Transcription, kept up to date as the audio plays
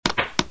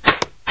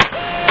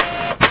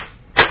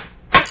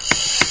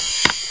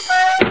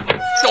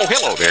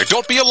Hello there.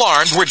 Don't be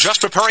alarmed. We're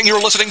just preparing your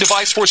listening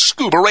device for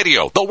Scuba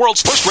Radio, the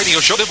world's first radio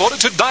show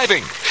devoted to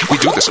diving. We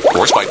do this, of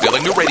course, by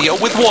filling the radio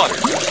with water.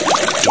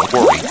 Don't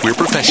worry, we're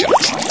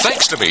professionals.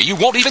 Thanks to me, you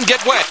won't even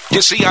get wet.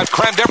 You see, I've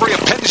crammed every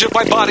appendage of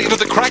my body into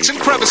the cracks and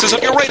crevices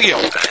of your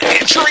radio,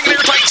 ensuring an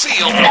airtight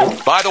seal.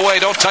 By the way,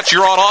 don't touch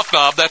your on-off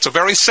knob. That's a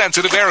very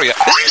sensitive area.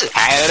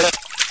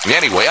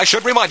 Anyway, I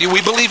should remind you,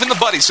 we believe in the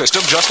buddy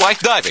system just like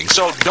diving,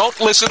 so don't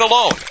listen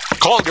alone.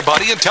 Call your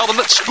buddy and tell them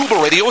that Scuba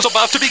Radio is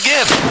about to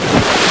begin.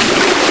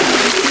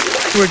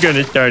 We're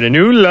gonna start a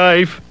new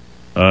life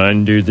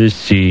under the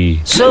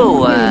sea.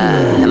 So,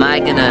 am I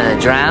gonna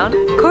drown?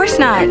 Of course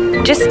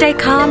not. Just stay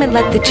calm and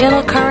let the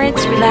gentle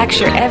currents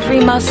relax your every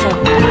muscle.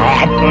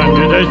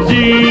 Under the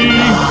sea.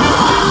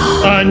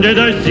 Under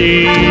the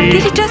sea.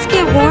 Did it just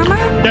get warmer?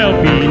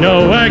 There'll be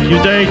no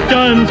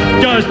accusations,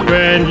 just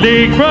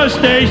friendly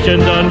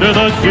crustaceans under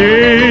the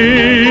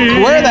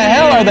sea. Where the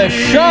hell are the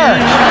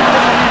sharks?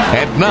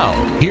 And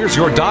now, here's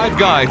your dive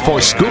guide for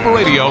Scuba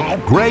Radio,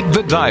 Greg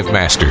the Dive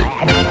Master.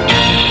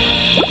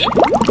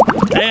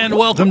 And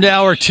welcome to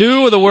Hour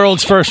 2 of the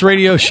world's first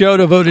radio show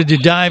devoted to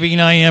diving.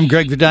 I am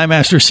Greg the Dive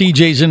Master.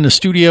 CJ's in the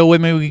studio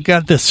with me. We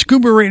got the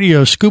Scuba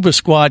Radio Scuba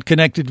Squad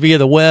connected via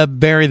the web.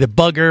 Barry the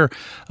Bugger.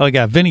 We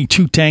got Vinny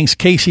Two Tanks,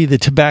 Casey the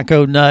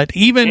Tobacco Nut.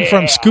 Even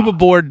from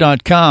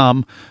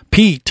scubaboard.com,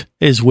 Pete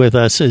is with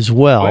us as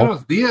well.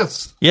 Buenos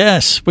dias.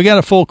 Yes, we got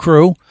a full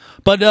crew.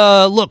 But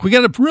look, we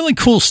got a really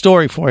cool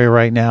story for you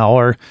right now,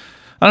 or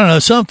I don't know,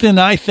 something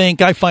I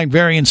find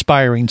very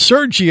inspiring.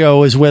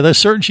 Sergio is with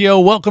us.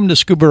 Sergio, welcome to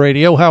Scuba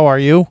Radio. How are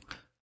you?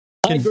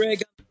 Hi,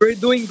 Greg. We're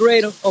doing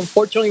great.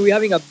 Unfortunately, we're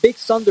having a big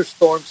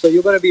thunderstorm, so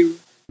you're going to be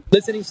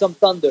listening some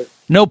thunder.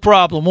 No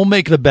problem. We'll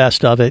make the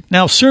best of it.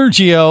 Now,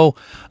 Sergio,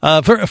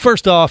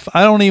 first off,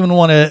 I don't even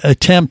want to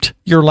attempt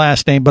your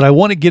last name, but I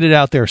want to get it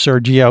out there,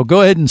 Sergio.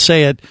 Go ahead and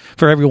say it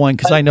for everyone,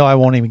 because I know I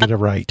won't even get it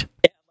right.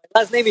 My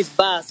last name is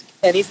Basque,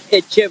 and it's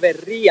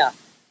Echeverria.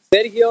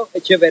 Sergio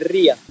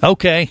Echeverria.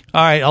 Okay.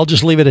 All right. I'll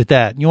just leave it at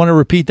that. You want to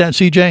repeat that,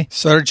 CJ?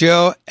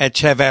 Sergio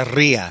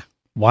Echeverria.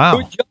 Wow.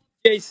 Good job,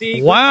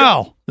 JC.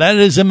 Wow. That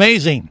is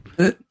amazing.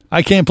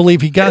 I can't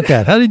believe he got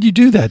that. How did you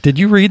do that? Did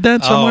you read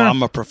that somewhere? Oh,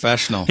 I'm a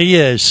professional. He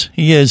is.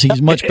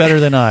 He's much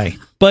better than I.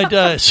 But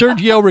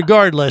Sergio,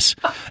 regardless,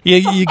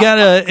 you got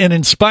an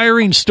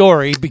inspiring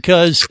story,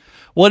 because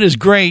what is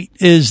great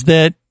is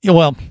that,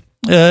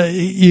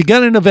 you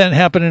got an event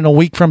happening a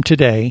week from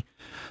today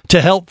to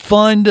help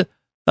fund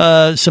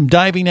some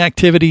diving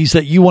activities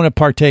that you want to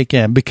partake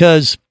in.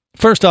 Because,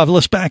 first off,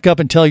 let's back up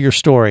and tell your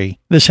story.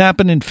 This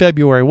happened in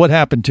February. What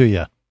happened to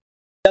you?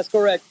 That's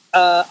correct.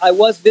 I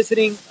was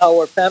visiting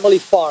our family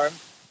farm,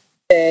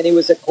 and it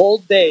was a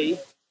cold day,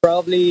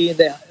 probably in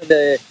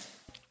the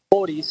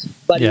 40s,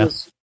 but It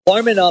was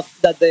warm enough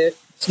that the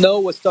snow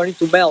was starting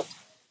to melt.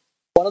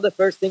 One of the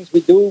first things we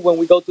do when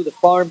we go to the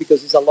farm,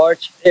 because it's a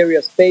large area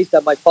of space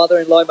that my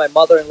father-in-law and my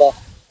mother-in-law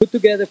put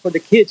together for the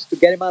kids to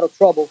get them out of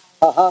trouble.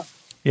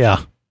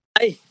 Yeah.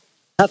 I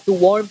have to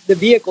warm the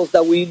vehicles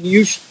that we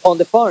use on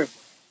the farm.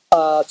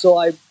 So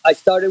I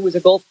started with a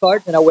golf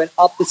cart, and I went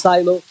up the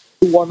silo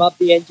to warm up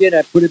the engine.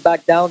 I put it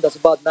back down. That's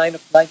about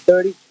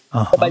 9:30.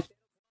 By 10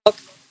 o'clock,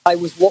 I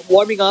was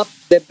warming up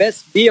the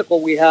best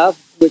vehicle we have,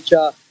 which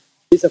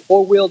is a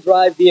 4-wheel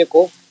drive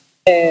vehicle.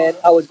 And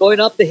I was going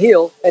up the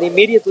hill, and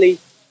immediately,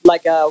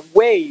 like a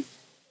wave,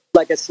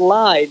 like a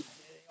slide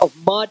of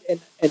mud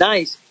and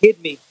ice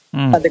hit me.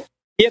 And the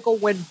vehicle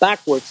went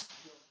backwards.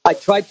 I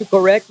tried to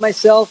correct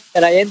myself,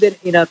 and I ended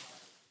in a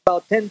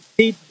about 10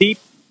 feet deep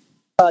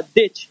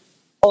ditch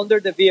under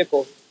the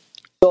vehicle.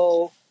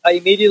 So I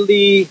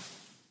immediately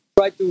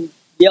tried to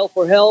yell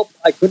for help.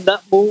 I could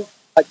not move.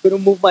 I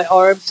couldn't move my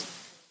arms.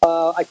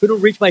 I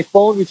couldn't reach my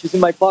phone, which is in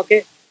my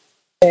pocket.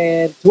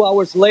 And 2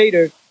 hours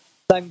later,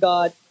 thank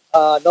God,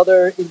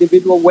 another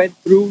individual went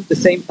through the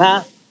same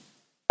path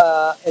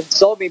and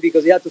saw me,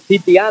 because he had to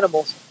feed the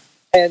animals,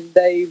 and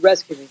they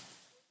rescued me.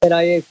 And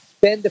I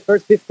spent the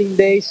first 15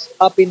 days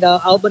up in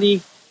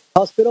Albany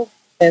Hospital,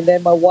 and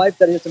then my wife,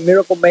 that is a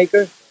miracle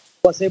maker,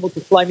 was able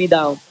to fly me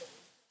down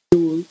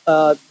to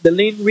the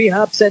Lynn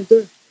Rehab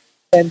Center,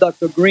 and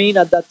Dr. Green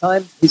at that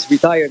time, he's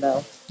retired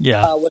now,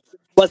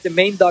 was the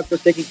main doctor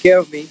taking care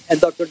of me,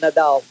 and Dr.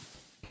 Nadal.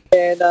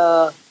 And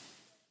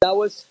that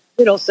was,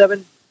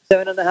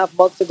 7.5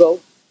 months ago,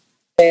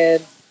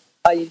 and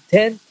I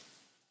intend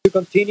to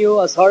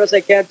continue as hard as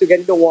I can to get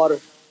in the water.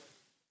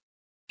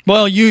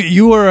 Well,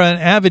 you were an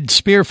avid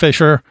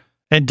spearfisher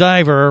and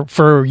diver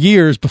for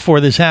years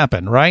before this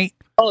happened, right?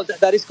 Oh,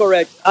 that is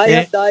correct. I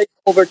have dived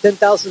over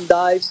 10,000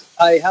 dives.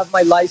 I have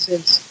my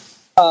license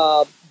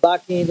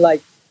back in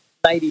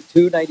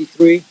 92,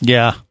 93.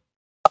 Yeah.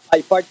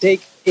 I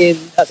partake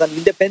as an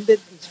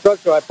independent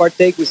instructor, I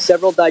partake with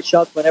several dive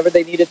shops whenever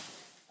they needed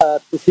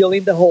to fill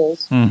in the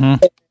holes.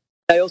 Mm-hmm.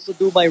 I also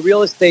do my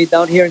real estate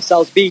down here in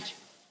South Beach,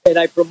 and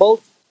I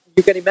promote,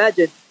 you can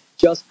imagine,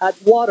 just add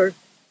water.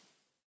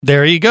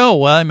 There you go.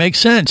 Well, it makes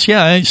sense.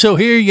 Yeah. And so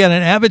here you got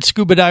an avid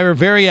scuba diver,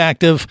 very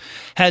active,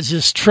 has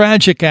this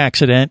tragic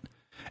accident,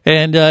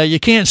 And you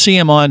can't see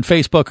him on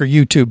Facebook or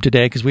YouTube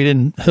today because we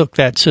didn't hook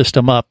that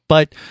system up.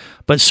 But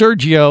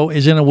Sergio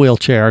is in a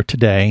wheelchair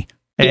today,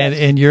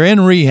 and you're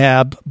in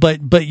rehab,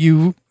 but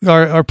you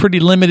are pretty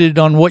limited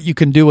on what you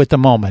can do at the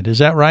moment. Is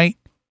that right?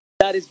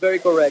 That is very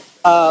correct.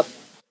 I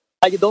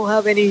don't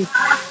have any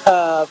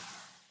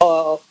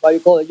what you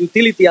call it,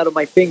 utility out of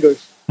my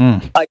fingers.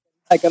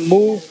 I can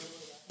move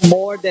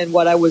more than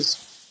what I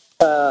was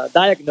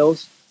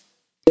diagnosed.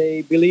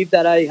 They believe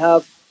that I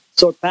have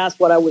surpassed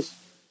what I was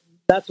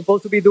not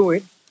supposed to be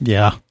doing.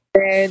 Yeah.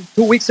 And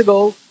 2 weeks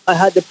ago, I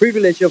had the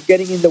privilege of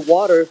getting in the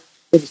water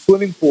in the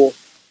swimming pool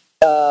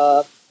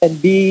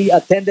and be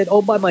attended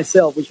all by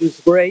myself, which was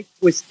great,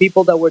 with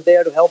people that were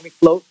there to help me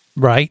float.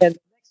 Right. And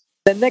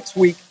the next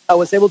week, I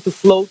was able to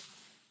float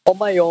on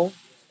my own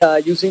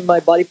using my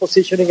body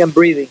positioning and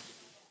breathing.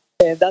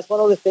 And that's one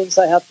of the things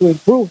I have to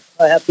improve.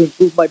 I have to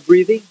improve my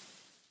breathing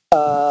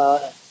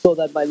so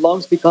that my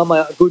lungs become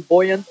a good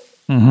buoyant.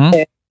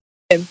 Mm-hmm.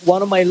 And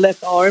one of my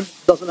left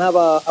arms doesn't have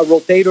a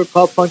rotator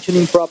cuff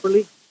functioning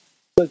properly.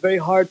 So it's very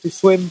hard to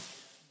swim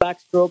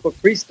backstroke or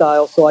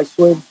freestyle. So I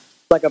swim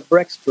like a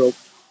breaststroke.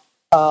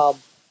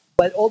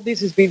 But all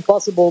this has been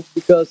possible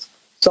because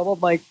some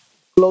of my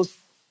close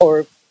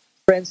or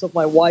friends of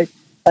my wife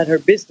and her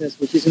business,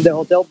 which is in the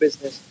hotel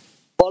business,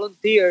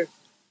 volunteer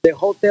the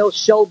Hotel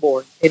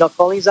Shelbourne in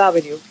Collins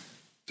Avenue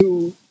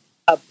to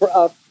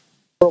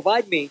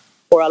provide me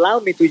or allow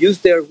me to use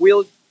their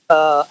wheel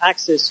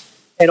access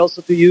and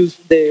also to use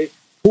the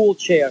pool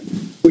chair,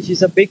 which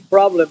is a big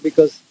problem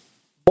because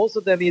most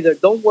of them either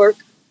don't work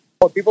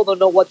or people don't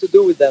know what to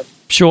do with them.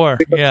 Sure,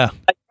 Because yeah.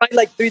 I tried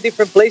like 3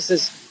 different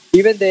places,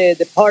 even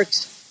the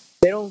parks.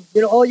 They don't,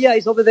 oh yeah,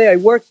 it's over there.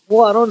 It works.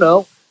 Well, I don't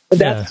know. But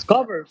that's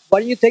cover.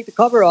 Why don't you take the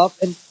cover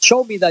off and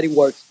show me that it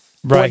works?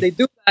 Right. When they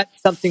do that,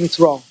 something's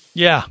wrong.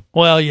 Yeah,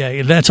 well,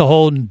 yeah, that's a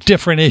whole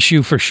different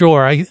issue for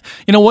sure.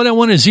 What I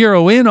want to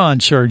zero in on,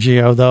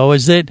 Sergio, though,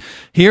 is that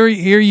here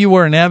you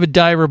were an avid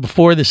diver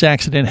before this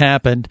accident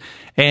happened,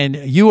 and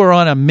you were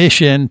on a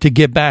mission to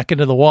get back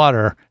into the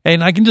water.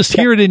 And I can just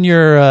hear it in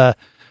your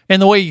in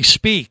the way you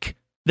speak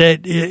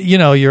that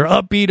you're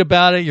upbeat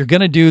about it. You're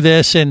going to do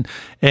this, and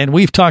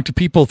we've talked to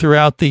people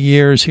throughout the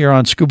years here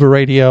on Scuba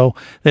Radio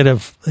that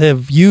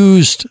have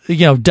used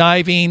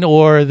diving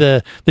or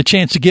the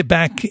chance to get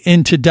back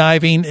into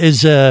diving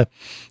is a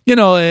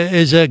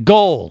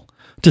goal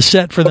to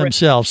set for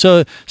themselves.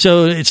 So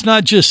it's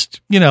not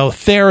just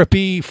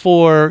therapy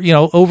for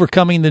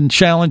overcoming the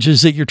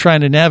challenges that you're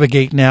trying to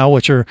navigate now,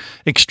 which are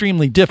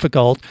extremely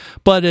difficult,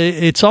 but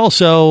it's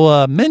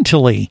also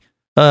mentally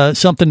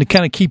something to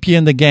kind of keep you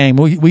in the game.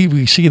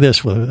 We see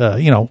this with,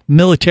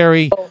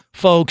 military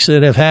folks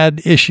that have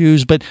had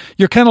issues, but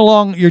you're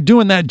you're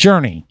doing that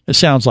journey, it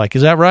sounds like.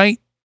 Is that right?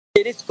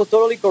 It is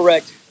totally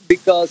correct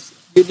because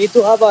you need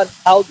to have an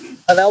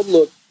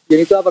outlook. You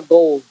need to have a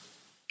goal.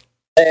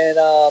 And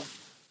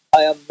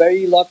I am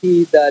very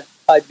lucky that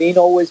I've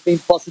always been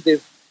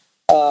positive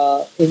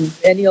in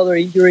any other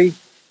injury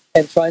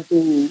and trying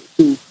to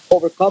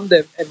overcome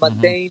them and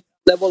maintain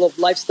level of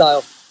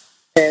lifestyle.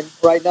 And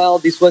right now,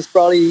 this was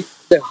probably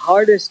the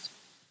hardest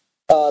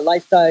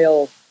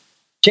lifestyle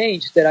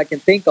change that I can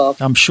think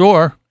of. I'm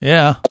sure.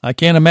 Yeah, I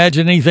can't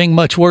imagine anything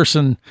much worse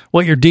than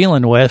what you're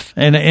dealing with.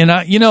 And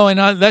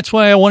that's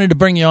why I wanted to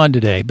bring you on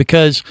today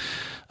because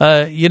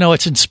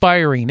it's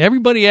inspiring.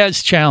 Everybody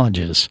has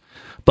challenges,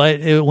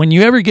 but when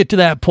you ever get to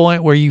that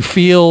point where you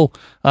feel,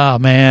 oh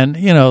man,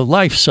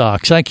 life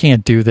sucks. I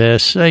can't do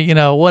this.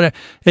 And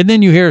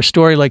then you hear a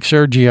story like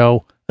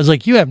Sergio. It's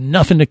like you have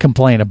nothing to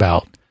complain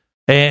about.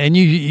 And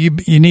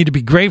you need to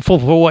be grateful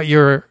for what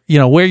you're,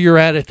 where you're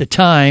at the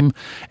time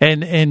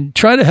and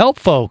try to help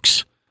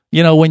folks,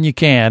 when you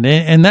can.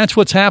 And that's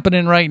what's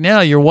happening right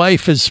now. Your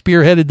wife has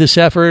spearheaded this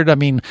effort. I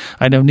mean,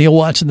 I know Neil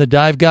Watson, the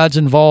Dive God's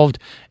involved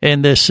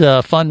in this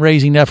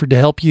fundraising effort to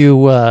help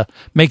you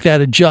make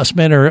that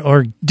adjustment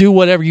or do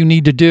whatever you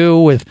need to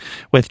do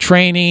with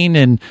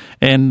training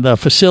and the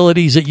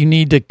facilities that you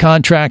need to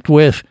contract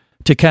with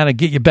to kind of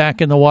get you back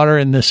in the water.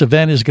 And this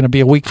event is going to be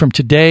a week from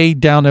today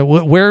down at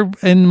where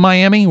in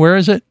Miami? Where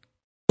is it?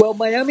 Well,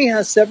 Miami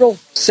has several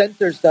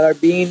centers that are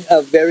being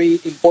very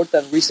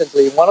important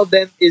recently. One of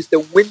them is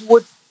the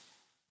Wynwood.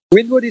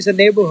 Wynwood is a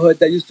neighborhood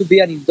that used to be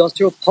an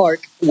industrial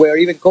park where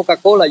even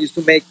Coca-Cola used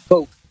to make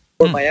Coke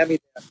for Miami.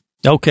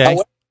 Okay.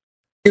 However,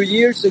 a few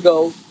years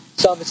ago,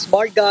 some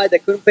smart guy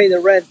that couldn't pay the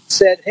rent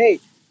said, hey,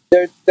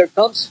 there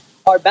comes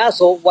Art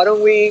Basel. Why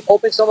don't we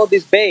open some of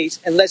these bays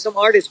and let some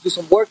artists do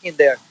some work in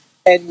there?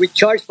 And we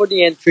charge for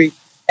the entry,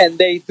 and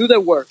they do their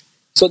work.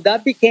 So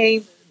that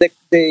became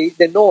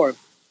the norm.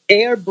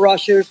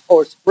 Airbrushers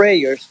or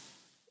sprayers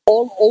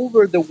all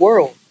over the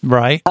world.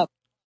 Right.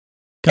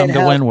 Come to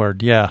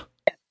Wynwood, yeah.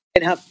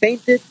 And have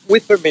painted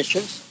with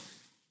permissions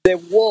the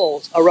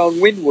walls around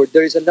Wynwood.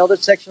 There is another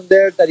section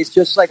there that is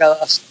just like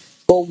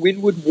called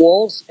Wynwood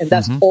Walls, and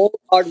that's all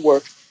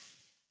artwork.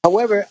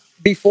 However,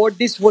 before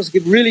this was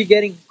really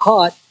getting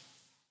hot,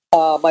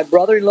 my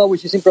brother-in-law,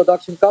 which is in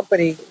production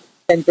company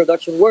and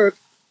production work,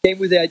 came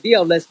with the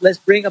idea of let's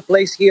bring a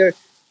place here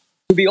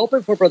to be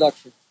open for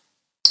production.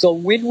 So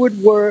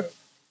Wynwood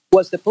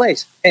was the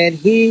place, and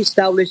he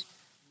established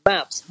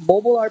MAPS,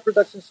 Mobile Art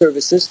Production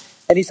Services,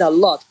 and it's a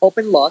lot,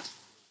 open lot,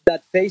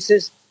 that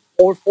faces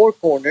all four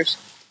corners,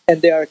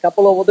 and there are a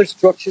couple of other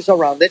structures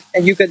around it,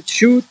 and you can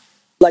shoot,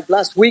 like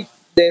last week,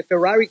 the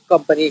Ferrari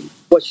company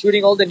was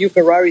shooting all the new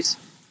Ferraris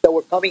that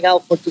were coming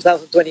out for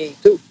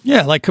 2022.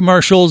 Yeah, like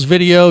commercials,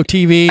 video,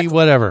 TV,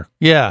 whatever.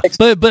 Yeah,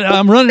 but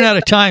I'm running out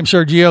of time,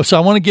 Sergio, so I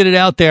want to get it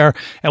out there.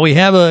 And we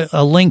have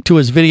a link to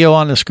his video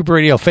on the Scuba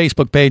Radio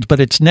Facebook page, but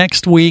it's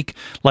next week,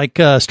 like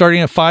starting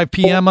at 5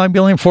 p.m., I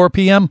believe, 4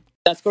 p.m.?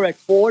 That's correct,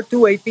 4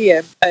 to 8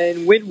 p.m.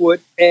 in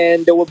Wynwood,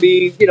 and there will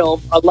be,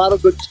 a lot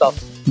of good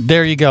stuff.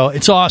 There you go.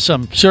 It's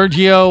awesome.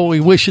 Sergio,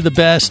 we wish you the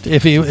best.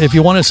 If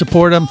you want to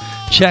support him,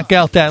 check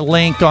out that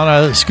link on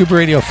a Scuba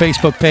Radio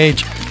Facebook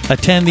page.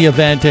 Attend the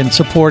event and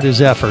support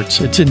his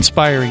efforts. It's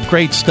inspiring.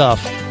 Great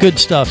stuff. Good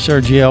stuff,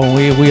 Sergio.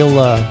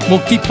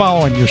 We'll keep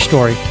following your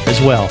story as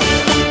well.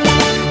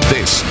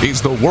 This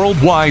is the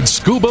Worldwide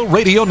Scuba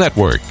Radio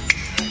Network.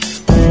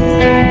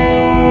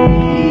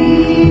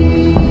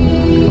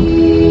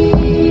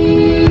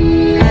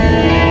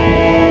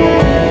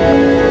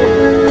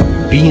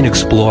 Be an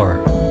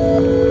explorer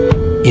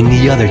in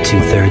the other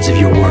 2/3 of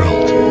your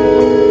world.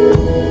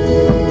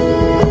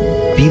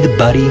 Be the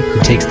buddy who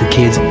takes the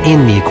kids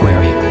in the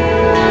aquarium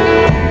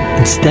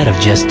instead of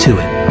just to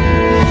it.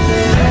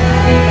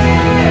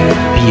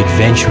 Be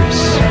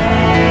adventurous.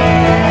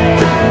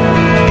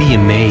 Be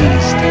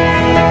amazed.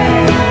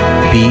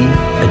 Be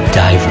a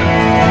diver.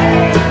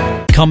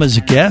 Come as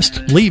a guest,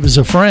 leave as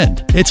a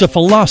friend. It's a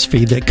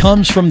philosophy that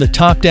comes from the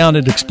top down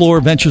at Explorer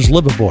Ventures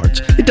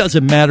liveaboards. It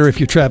doesn't matter if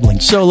you're traveling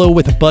solo,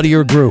 with a buddy,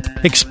 or group.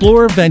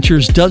 Explorer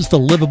Ventures does the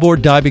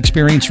liveaboard dive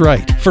experience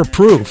right. For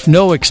proof,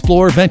 no,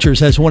 Explorer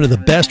Ventures has one of the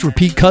best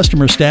repeat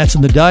customer stats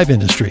in the dive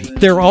industry.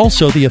 They're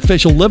also the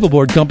official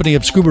liveaboard company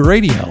of Scuba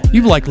Radio.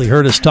 You've likely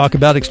heard us talk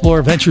about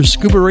Explorer Ventures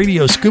Scuba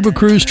Radio scuba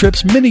cruise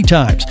trips many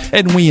times,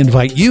 and we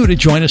invite you to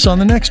join us on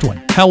the next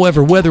one.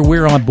 However, whether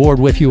we're on board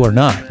with you or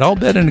not, I'll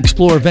bet an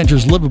Explorer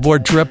Ventures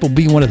liveaboard trip will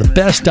be one of the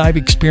best dive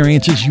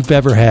experiences you've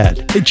ever had.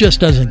 It just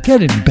doesn't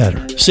get any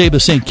better. Saba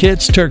St.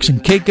 Kitts, Turks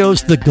and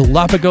Caicos, the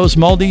Galapagos,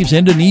 Maldives,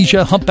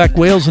 Indonesia, humpback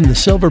whales, and the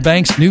Silver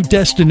Banks, new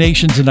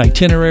destinations and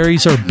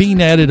itineraries are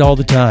being added all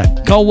the time.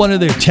 Call one of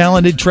their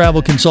talented travel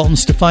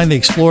consultants to find the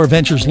Explorer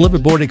Ventures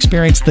liveaboard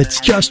experience that's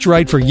just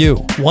right for you.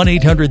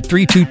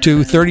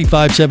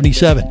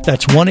 1-800-322-3577.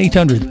 That's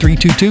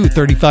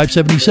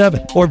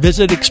 1-800-322-3577. Or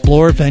visit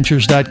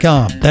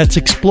explorerventures.com. That's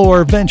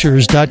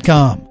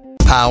explorerventures.com.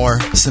 Power,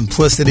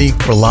 simplicity,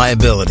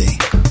 reliability.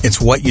 It's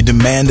what you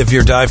demand of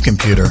your dive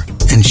computer,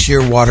 and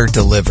Shearwater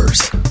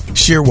delivers.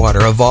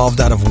 Shearwater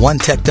evolved out of one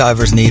tech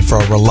diver's need for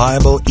a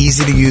reliable,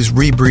 easy-to-use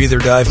rebreather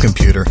dive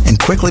computer and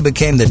quickly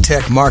became the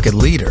tech market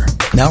leader.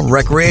 Now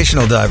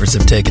recreational divers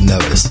have taken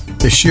notice.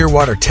 The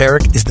Shearwater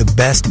Taric is the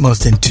best,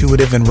 most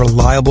intuitive, and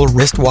reliable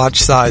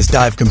wristwatch-sized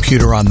dive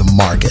computer on the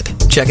market.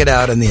 Check it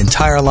out and the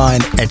entire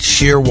line at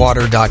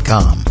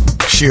shearwater.com.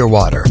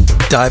 Shearwater,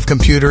 dive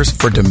computers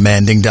for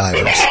demanding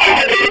divers.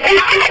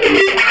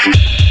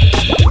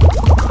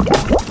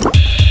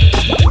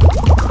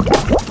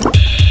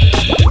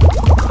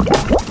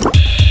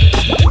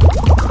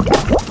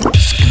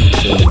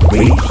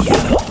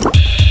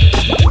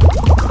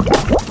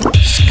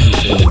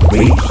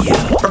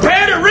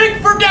 Prepare to rig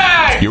for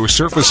dive! Your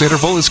surface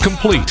interval is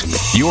complete.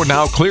 You're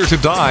now clear to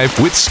dive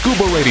with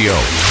Scuba Radio.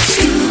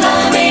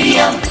 Scuba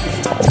Radio.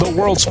 The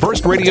world's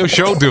first radio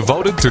show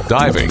devoted to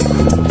diving.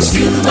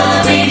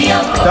 Scuba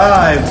Radio.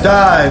 Dive,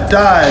 dive,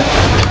 dive.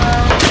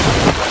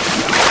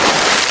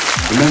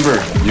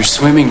 Remember, you're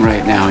swimming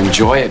right now.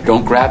 Enjoy it.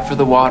 Don't grab for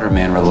the water,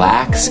 man.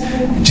 Relax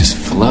and just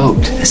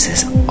float. This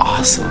is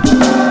awesome.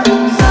 Scuba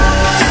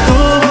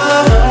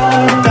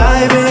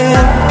diving.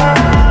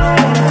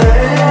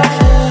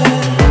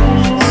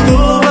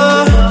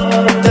 Scuba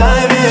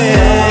diving.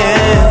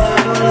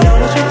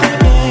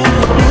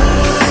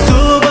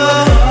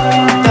 Scuba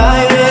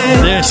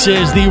diving. This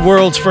is the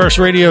world's first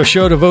radio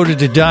show devoted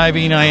to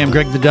diving. I am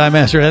Greg the Dive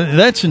Master.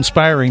 That's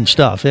inspiring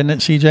stuff, isn't it,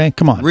 CJ?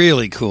 Come on.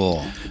 Really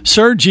cool.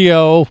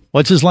 Sergio,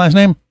 what's his last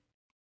name?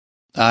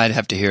 I'd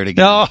have to hear it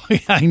again. Oh,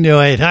 I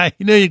knew it. I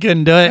knew you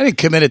couldn't do I it. didn't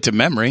commit it to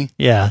memory.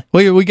 Yeah.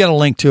 We got a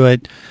link to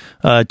it,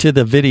 to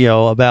the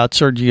video about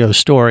Sergio's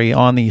story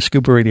on the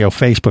Scuba Radio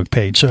Facebook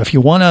page. So if you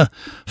want to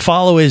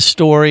follow his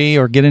story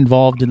or get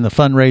involved in the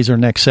fundraiser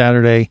next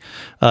Saturday,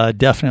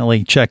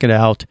 definitely check it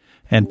out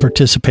and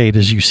participate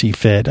as you see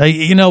fit.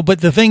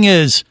 But the thing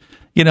is,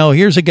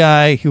 here's a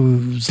guy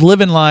who's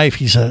living life.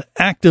 He's an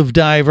active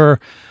diver,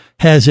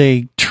 has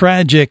a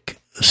tragic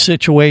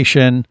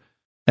situation,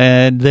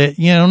 and that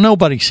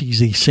nobody sees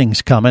these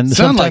things coming.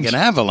 Sound like an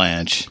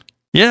avalanche.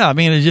 Yeah, I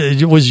mean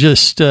it was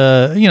just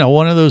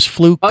one of those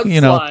fluke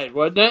slide,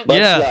 wasn't it?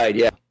 Slide,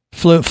 yeah.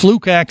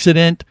 Fluke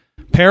accident,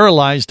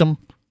 paralyzed him.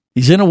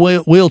 He's in a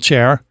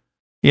wheelchair.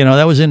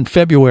 That was in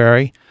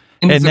February,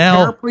 and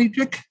now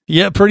paraplegic.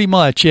 Yeah, pretty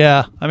much.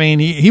 Yeah, I mean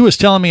he was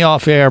telling me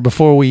off air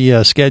before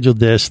we scheduled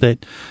this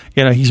that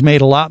he's made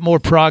a lot more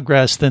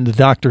progress than the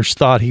doctors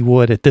thought he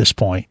would at this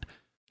point.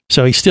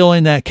 So he's still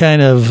in that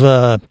kind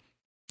of,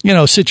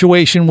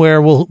 situation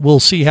where we'll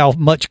see how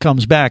much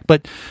comes back,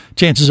 but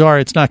chances are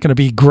it's not going to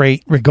be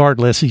great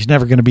regardless. He's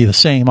never going to be the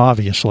same,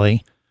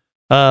 obviously.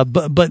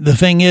 But the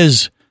thing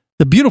is,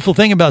 the beautiful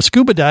thing about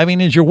scuba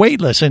diving is you're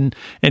weightless. And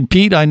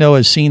Pete, I know,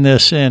 has seen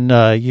this in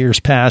years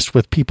past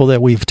with people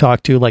that we've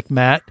talked to, like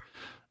Matt,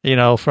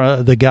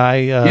 for the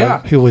guy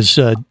who was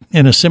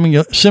in a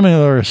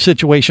similar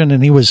situation,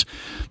 and he was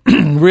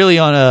really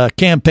on a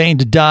campaign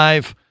to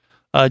dive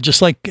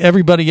just like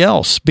everybody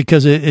else,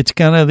 because it's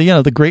kind of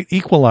the great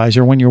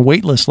equalizer when you're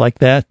weightless like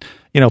that.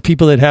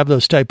 People that have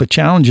those type of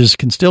challenges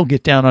can still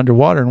get down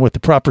underwater, and with the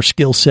proper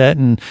skill set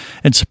and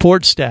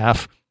support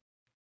staff,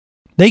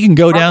 they can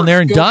go down there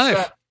and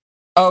dive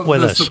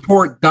with us.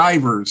 Support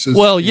divers.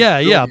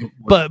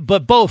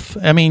 But both.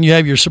 I mean, you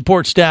have your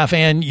support staff,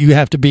 and you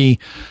have to be,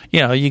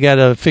 you got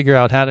to figure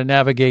out how to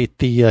navigate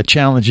the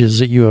challenges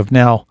that you have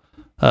now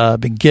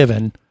been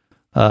given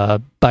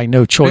by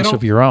no choice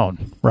of your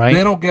own, right?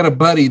 They don't get a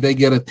buddy; they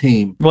get a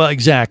team. Well,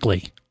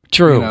 exactly.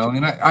 True.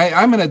 And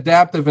I'm an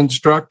adaptive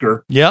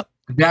instructor. Yep.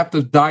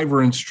 Adaptive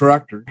diver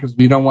instructor, because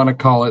we don't want to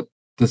call it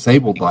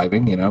disabled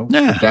diving.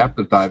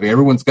 Adaptive diving.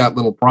 Everyone's got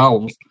little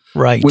problems.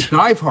 Right. With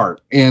Dive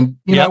Heart. And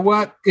you know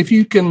what? If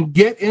you can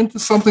get into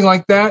something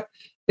like that,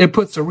 it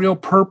puts a real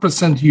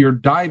purpose into your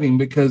diving,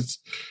 because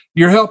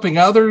you're helping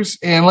others.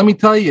 And let me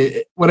tell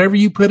you, whatever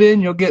you put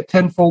in, you'll get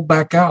tenfold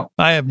back out.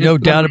 I have no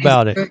doubt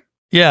about it.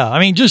 Yeah. I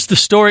mean, just the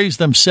stories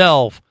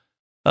themselves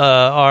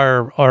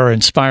are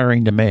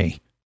inspiring to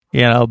me,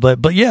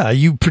 but yeah,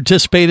 you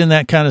participate in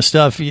that kind of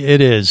stuff.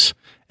 It's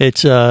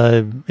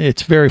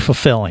very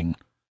fulfilling.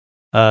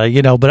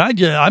 But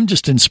I'm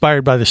just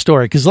inspired by the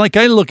story, because like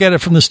I look at it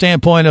from the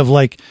standpoint of,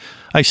 like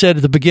I said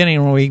at the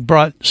beginning when we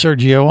brought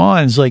Sergio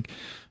on, it's like,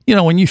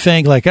 when you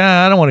think like,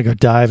 I don't want to go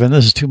diving,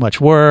 this is too much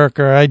work,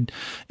 or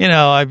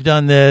I've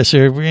done this,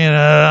 or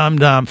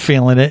I'm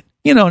feeling it,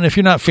 and if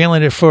you're not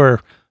feeling it for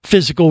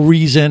physical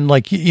reason,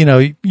 like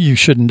you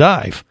shouldn't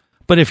dive.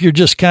 But if you're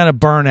just kind of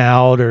burnt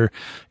out, or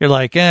you're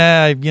like,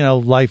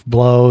 life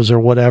blows or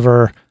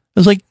whatever,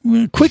 it's like,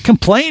 quit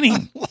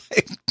complaining.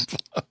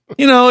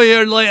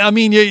 You're like,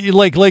 you're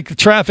like the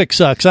traffic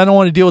sucks, I don't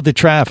want to deal with the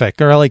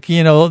traffic, or like,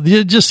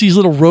 just these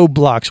little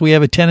roadblocks we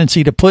have a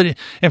tendency to put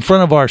in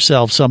front of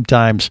ourselves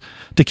sometimes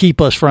to keep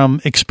us from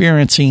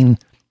experiencing,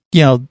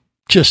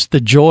 just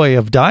the joy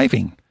of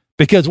diving.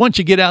 Because once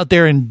you get out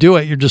there and do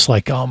it, you're just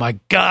like, oh my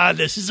God,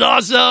 this is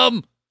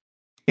awesome.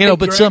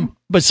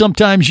 But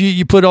sometimes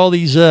you put all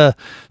these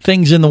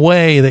things in the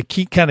way that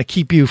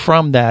keep you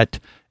from that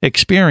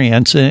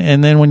experience.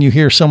 And then when you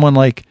hear someone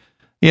like,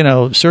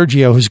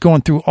 Sergio, who's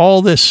going through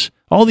all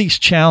these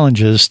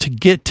challenges to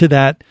get to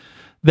that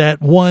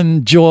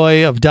one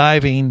joy of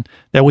diving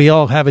that we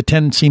all have a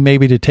tendency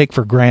maybe to take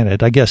for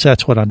granted. I guess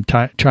that's what I'm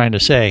trying to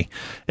say,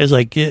 is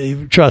like,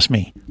 trust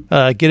me,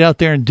 get out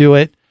there and do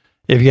it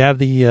if you have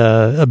the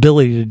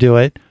ability to do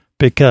it,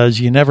 because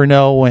you never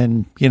know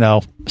when,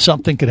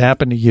 something could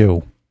happen to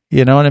you.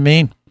 You know what I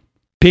mean?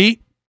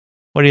 Pete,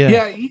 what do you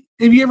think?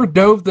 Yeah. Have you ever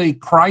dove the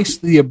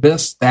Christ the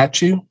Abyss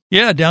statue?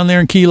 Yeah, down there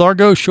in Key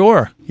Largo,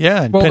 sure.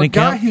 Yeah. Well, the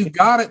guy who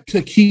got it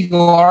to Key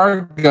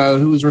Largo,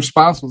 who was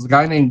responsible, was a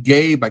guy named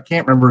Gabe. I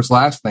can't remember his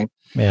last name.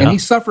 Yeah. And he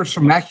suffers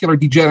from macular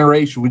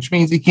degeneration, which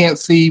means he can't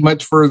see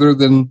much further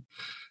than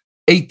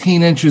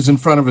 18 inches in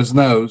front of his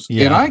nose.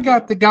 Yeah. And I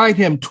got to guide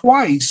him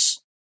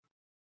twice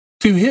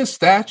to his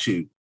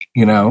statue,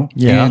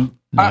 Yeah. And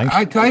nice.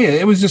 I tell you,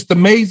 it was just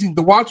amazing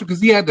to watch him,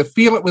 because he had to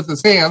feel it with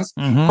his hands.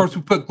 Mm-hmm. Of course,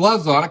 we put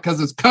gloves on it because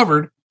it's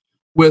covered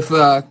with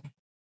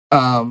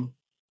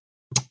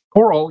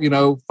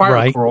coral,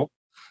 fire coral.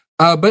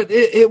 But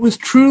it was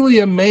truly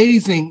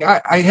amazing.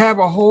 I have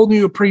a whole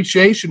new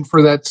appreciation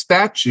for that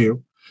statue,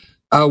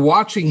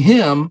 watching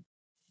him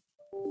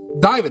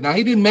dive it. Now,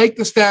 he didn't make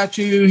the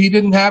statue. He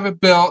didn't have it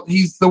built.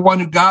 He's the one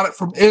who got it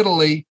from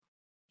Italy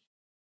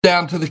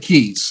down to the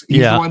Keys.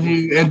 He's the one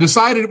who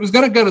decided it was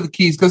going to go to the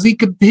Keys, because he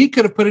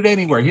could have put it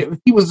anywhere.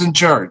 He was in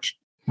charge.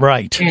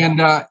 Right.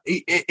 And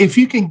if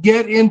you can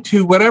get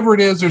into whatever it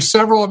is, there's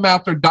several of them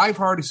out there. Dive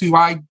Hard is who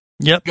I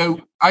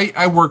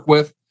work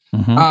with.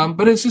 Mm-hmm.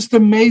 But it's just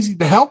amazing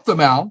to help them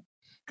out,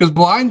 because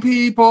blind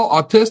people,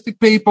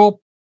 autistic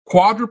people,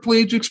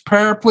 quadriplegics,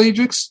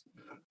 paraplegics,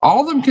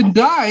 all of them can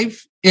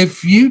dive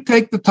if you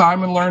take the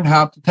time and learn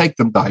how to take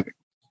them diving.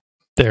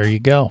 There you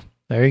go.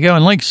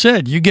 And like I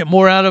said, you get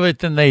more out of it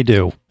than they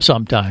do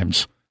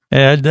sometimes.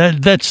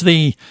 That's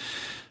the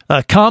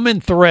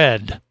common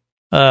thread,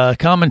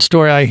 common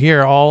story I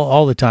hear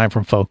all the time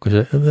from folks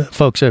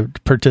that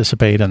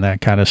participate in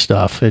that kind of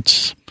stuff.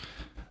 It's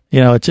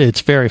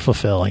very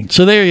fulfilling.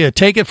 So there you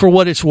take it for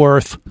what it's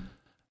worth.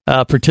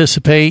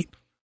 Participate,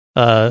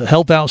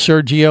 help out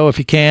Sergio if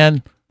you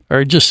can,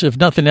 or just, if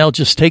nothing else,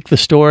 just take the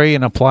story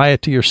and apply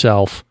it to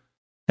yourself,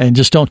 and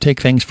just don't take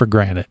things for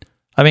granted.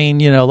 I mean,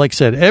 like I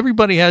said,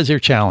 everybody has their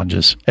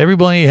challenges.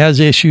 Everybody has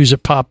issues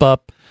that pop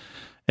up,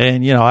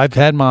 and I've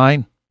had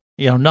mine.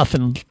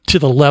 Nothing to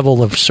the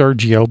level of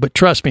Sergio, but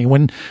trust me,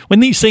 when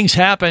these things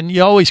happen,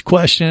 you always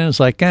question. It's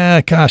like,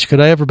 gosh, could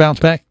I ever bounce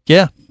back?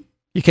 Yeah,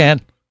 you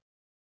can.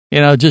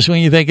 Just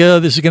when you think, oh,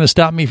 this is going to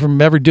stop me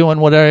from ever doing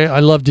what I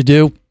love to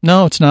do.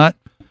 No, it's not.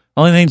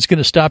 Only thing that's going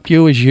to stop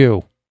you is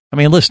you. I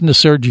mean, listen to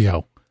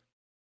Sergio.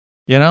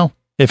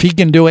 If he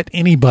can do it,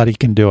 anybody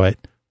can do it,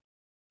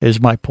 is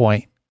my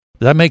point.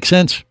 Does that make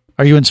sense?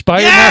 Are you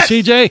inspired now,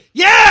 CJ?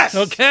 Yes!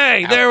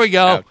 Okay, there we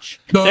go. Ouch.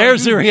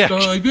 There's the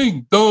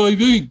reaction.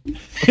 Diving.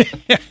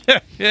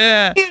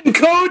 Yeah. In,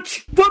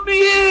 coach! Put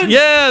me in!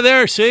 Yeah,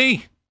 there,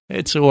 see?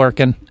 It's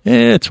working.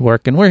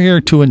 We're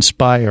here to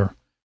inspire.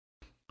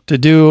 To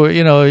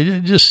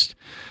do, just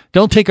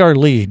don't take our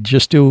lead.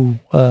 Just do,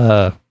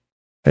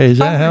 is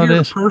that how it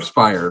is?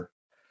 Perspire.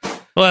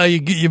 Well,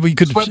 we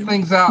could sweat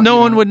things out. No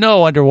one would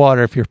know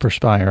underwater if you're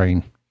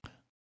perspiring,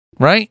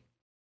 right?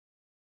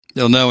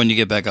 They'll know when you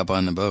get back up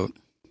on the boat.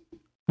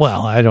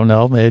 Well, I don't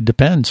know. It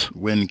depends.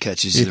 Wind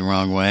catches you the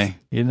wrong way.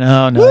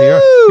 No,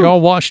 you're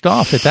all washed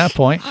off at that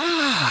point.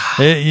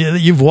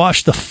 You've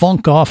washed the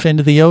funk off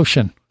into the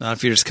ocean. Not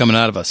if you're just coming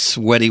out of a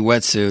sweaty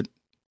wetsuit.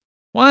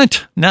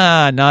 What?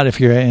 Nah, not if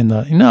you're in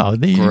the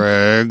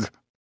Greg.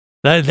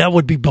 That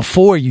would be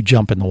before you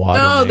jump in the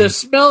water. No, the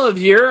smell of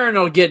urine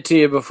will get to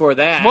you before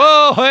that.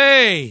 Whoa,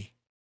 hey!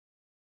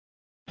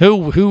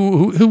 Who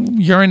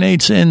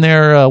urinates in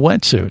their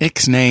wetsuit?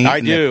 Ixnay. I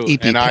do,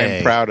 and I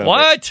am proud of it.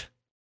 What?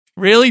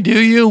 Really? Do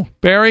you,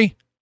 Barry?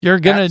 You're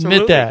going to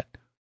admit that?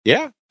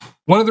 Yeah.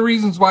 One of the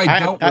reasons why I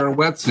don't wear a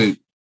wetsuit.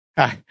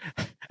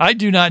 I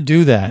do not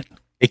do that.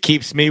 It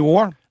keeps me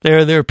warm.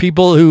 There are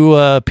people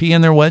who pee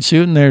in their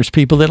wetsuit, and there's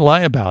people that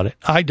lie about it.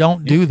 I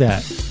don't do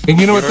that. And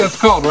you know what that's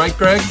called, right,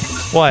 Greg?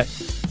 What?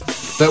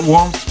 That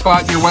warm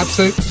spot in your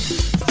wetsuit?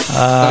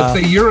 That's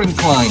a urine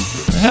climb.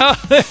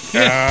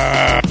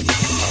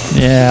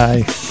 Yeah,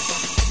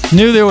 I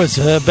knew there was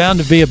bound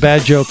to be a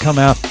bad joke come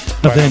out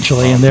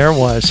eventually, and there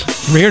was.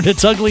 Reared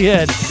its ugly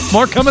head.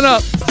 More coming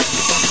up.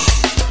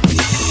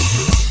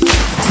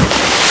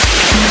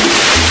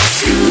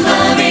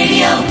 Scuba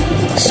Radio.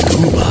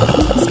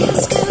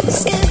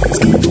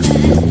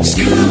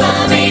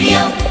 Scuba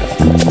Radio.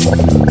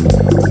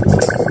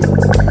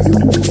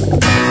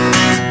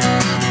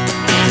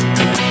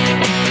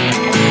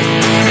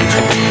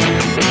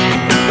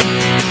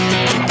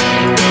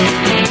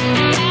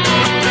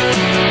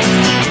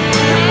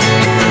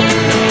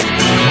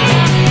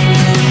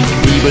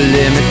 But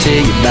let me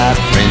tell you about a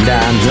friend I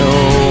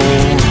know.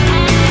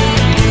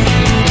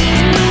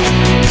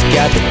 He's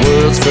got the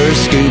world's first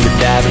scuba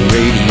diving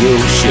radio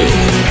show.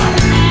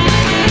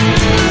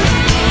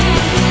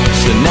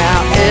 So now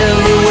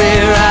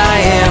everywhere I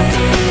am,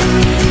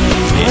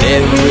 and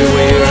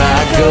everywhere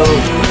I go,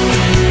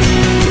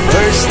 the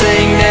first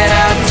thing that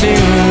I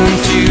tune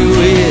to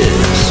is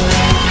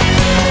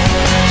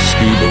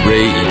Scuba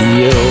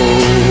Radio.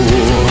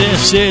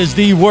 This is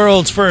the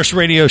world's first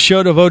radio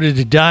show devoted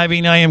to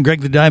diving. I am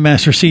Greg the Dive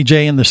Master,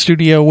 CJ in the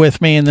studio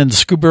with me, and then the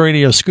Scuba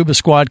Radio Scuba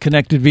Squad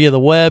connected via the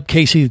web.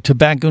 Casey the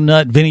Tobacco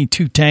Nut, Vinny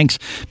Two Tanks,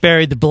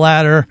 Barry the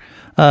Bladder,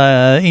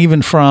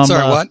 even from...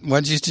 Sorry, what?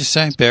 What did you just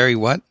say? Barry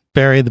what?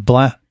 Barry the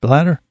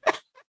Bladder?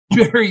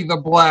 Barry the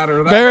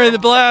Bladder. Barry the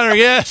Bladder,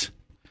 yes.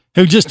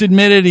 Who just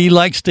admitted he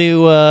likes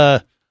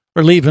to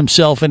relieve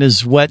himself in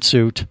his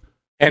wetsuit.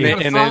 And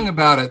a song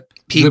about it.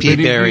 Pee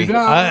Barry.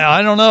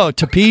 I don't know.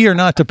 To pee or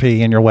not to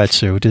pee in your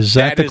wetsuit? Is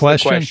that the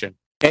question?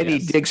 And he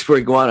digs for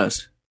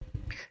iguanas.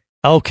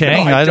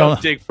 Okay, no, I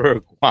don't dig for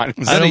iguanas.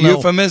 Is that a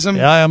euphemism?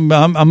 Yeah,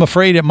 I'm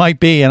afraid it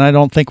might be, and I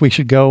don't think we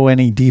should go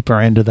any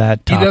deeper into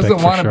that topic. He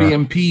doesn't want to be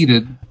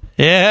impeded.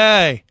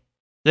 Yeah,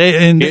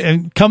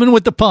 and coming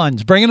with the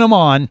puns, bringing them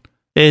on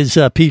is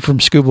Pete from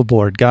Scuba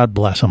Board. God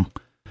bless him.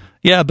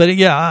 Yeah, but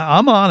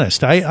I'm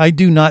honest. I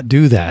do not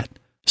do that,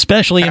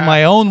 especially in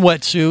my own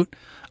wetsuit.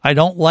 I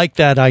don't like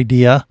that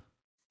idea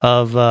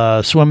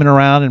of swimming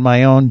around in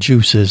my own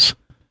juices.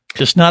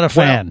 Just not a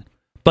fan. Well,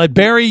 but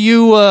Barry,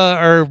 you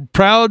are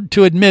proud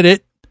to admit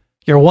it.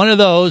 You're one of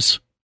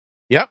those.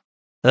 Yep.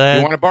 You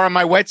want to borrow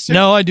my wetsuit?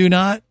 No, I do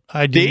not.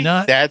 I do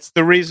not. That's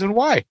the reason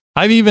why.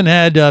 I've even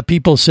had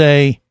people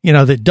say,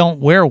 that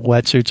don't wear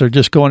wetsuits or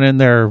just going in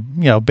their,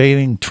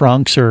 bathing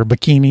trunks or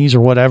bikinis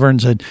or whatever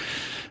and said,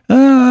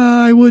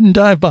 I wouldn't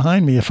dive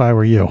behind me if I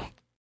were you.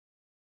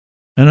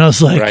 And I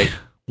was like,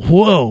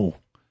 whoa.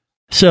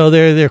 So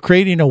they're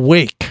creating a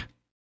wake.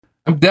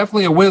 I'm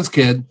definitely a whiz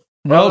kid.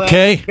 Well,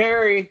 okay.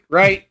 Barry,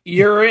 right?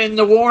 You're in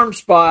the warm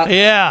spot.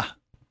 Yeah.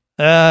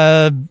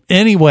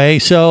 Anyway,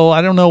 so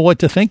I don't know what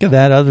to think of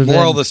that other than...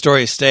 Moral of the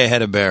story is stay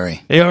ahead of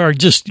Barry. Or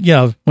just,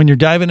 when you're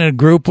diving in a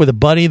group with a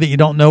buddy that you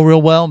don't know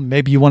real well,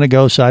 maybe you want to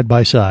go side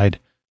by side.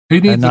 Who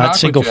needs and not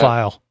single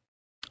file.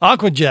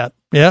 Aquajet.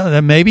 Yeah,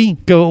 then maybe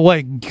go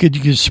away. Could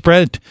you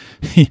spread?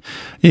 You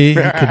could,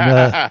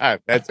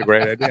 that's a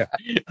great idea.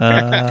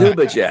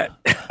 Scuba jet.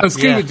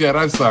 Scuba jet.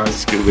 I'm sorry.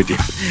 Scuba jet.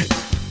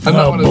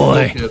 Oh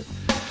boy.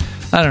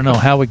 I don't know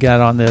how we got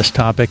on this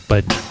topic,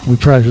 but we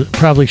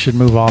probably should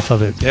move off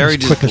of it. Barry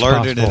just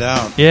blurted it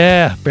out.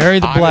 Yeah, Barry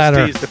the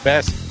Bladder. Honesty is the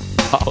best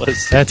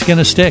policy. That's going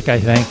to stick, I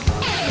think.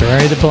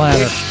 Barry the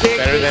Bladder.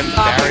 Better than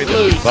Barry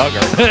the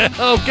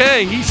Bugger.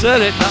 Okay, he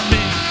said it, not me.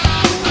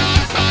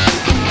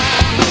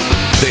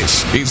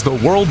 This is the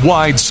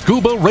Worldwide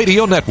Scuba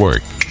Radio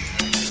Network.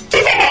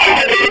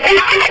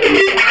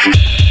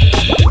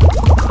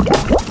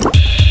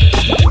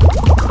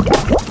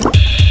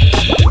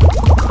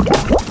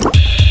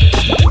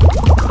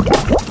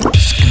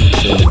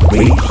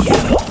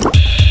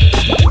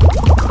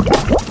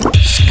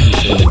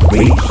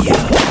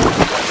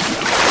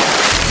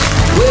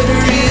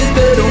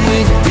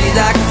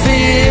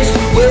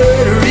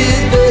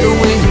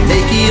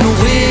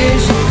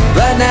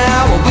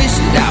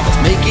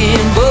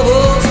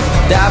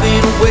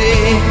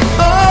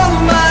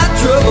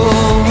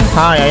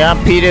 Hi, I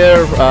am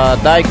Peter,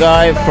 that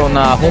guy from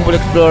Humboldt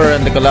Explorer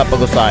and the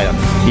Galapagos Islands.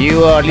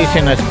 You are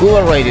listening to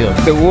Scuba Radio,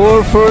 the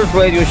world's first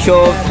radio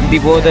show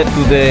devoted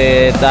to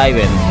the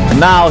diving.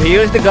 Now,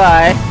 here's the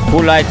guy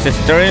who likes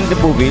stirring the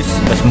boobies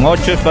as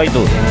much as I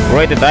do.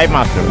 Ray the Dive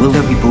Master. Will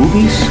there be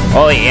boobies?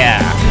 Oh,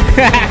 yeah.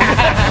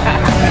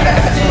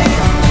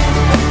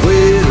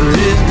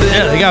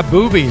 Yeah, they got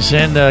boobies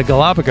in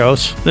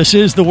Galapagos. This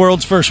is the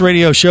world's first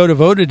radio show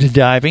devoted to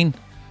diving.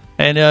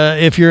 And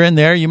if you're in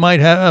there, you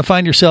might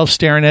find yourself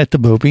staring at the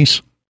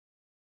boobies.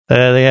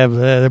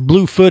 They're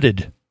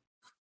blue-footed.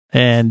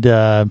 And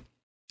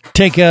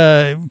take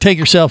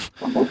yourself,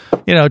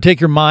 take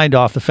your mind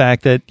off the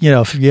fact that,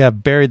 if you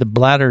have Barry the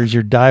Bladder as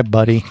your dive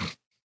buddy,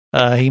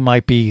 he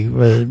might be,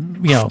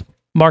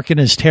 marking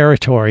his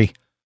territory.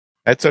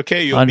 That's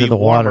okay. You'll under be the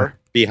water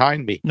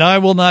behind me. No, I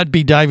will not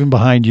be diving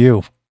behind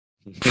you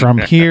from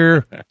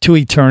here to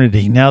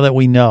eternity. Now that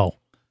we know.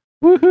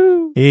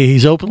 Woohoo!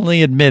 He's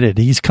openly admitted.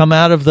 He's come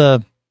out of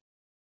the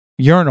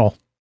urinal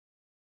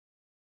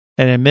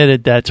and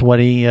admitted that's what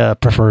he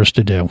prefers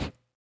to do.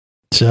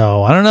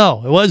 So, I don't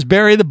know. It was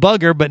Barry the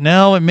Bugger, but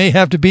now it may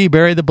have to be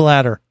Barry the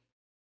Bladder.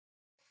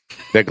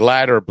 The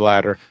Gladder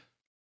Bladder.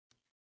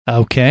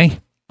 Okay.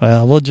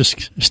 Well, we'll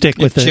just stick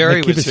with it.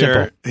 Jerry Keep was it simple.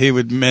 here, he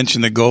would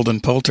mention the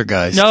Golden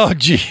Poltergeist. No,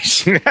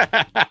 jeez.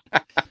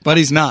 But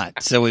he's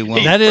not, so he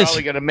won't. He's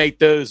probably going to make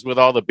those with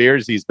all the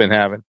beers he's been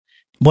having.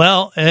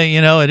 Well,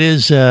 it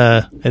is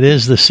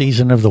the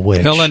season of the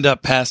witch. He'll end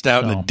up passed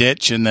out in a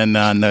ditch, and then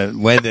on the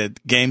way the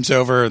game's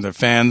over, and the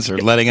fans are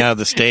letting out of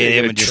the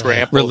stadium and just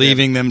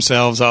relieving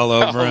themselves all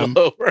over him.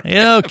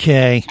 Yeah,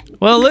 okay.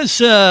 Well, let's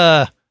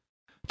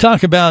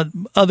talk about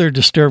other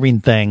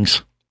disturbing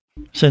things,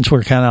 since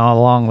we're kind of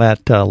along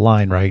that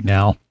line right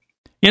now.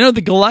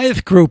 The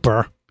Goliath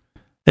grouper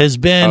has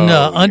been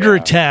under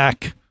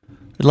attack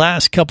the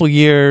last couple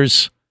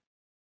years.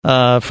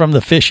 From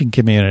the fishing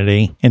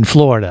community in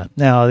Florida.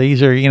 Now,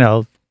 these are,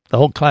 the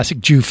whole classic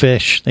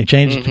Jewfish. They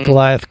changed it to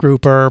Goliath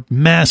grouper,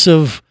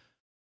 massive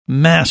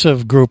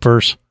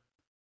groupers,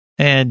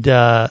 and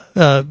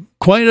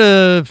quite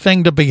a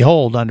thing to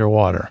behold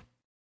underwater.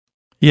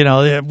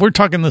 We're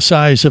talking the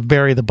size of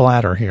Barry the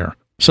Bladder here,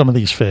 some of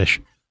these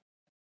fish.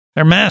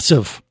 They're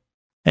massive.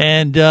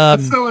 And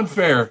that's so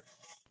unfair.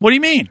 What do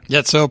you mean?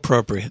 That's so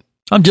appropriate.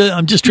 I'm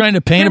just trying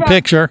to paint a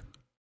picture.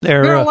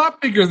 They're a lot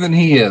bigger than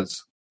he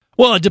is.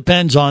 Well, it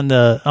depends on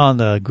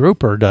the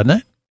grouper, doesn't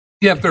it?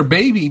 Yeah, if they're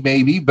baby,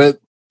 maybe, but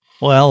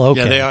well,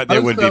 okay, yeah, they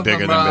would be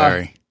bigger than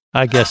Barry.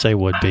 I guess they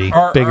would be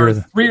bigger.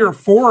 Than 3 or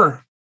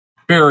 4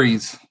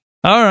 berries.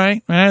 All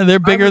right, they're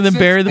bigger than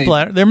Barry the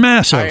Bladder. They're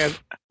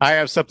massive. I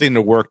have something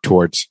to work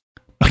towards.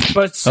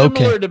 But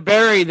similar to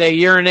Barry, they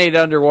urinate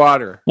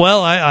underwater.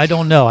 Well, I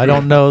don't know. I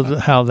don't know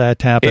how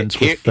that happens.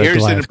 With the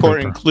here's an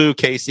important grouper. clue,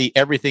 Casey.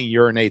 Everything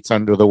urinates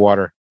under the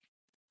water.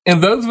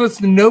 And those of us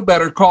who know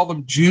better call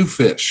them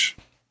Jewfish.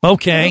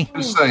 Okay.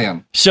 Just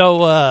saying.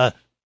 So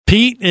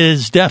Pete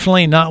is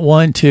definitely not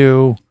one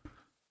to,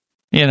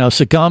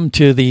 succumb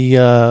to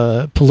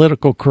the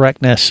political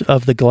correctness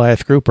of the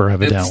Goliath grouper,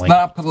 evidently. It's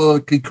not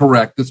politically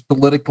correct. It's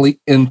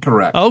politically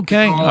incorrect.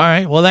 Okay. All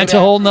right. Well, that's a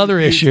whole nother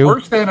issue.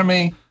 Worst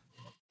enemy,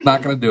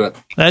 not going to do it.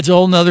 That's a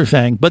whole nother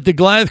thing. But the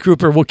Goliath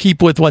grouper will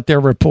keep with what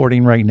they're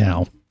reporting right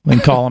now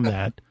and call them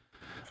that.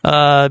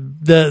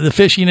 The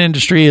fishing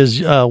industry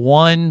has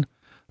won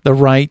the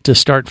right to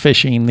start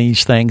fishing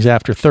these things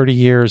after 30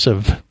 years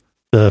of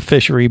the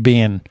fishery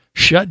being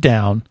shut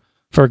down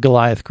for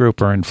Goliath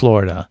grouper in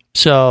Florida.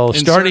 So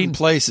in certain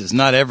places,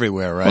 not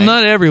everywhere, right? Well,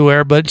 not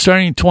everywhere, but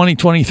starting in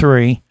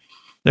 2023,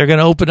 they're going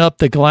to open up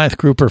the Goliath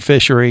grouper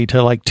fishery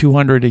to like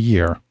 200 a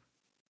year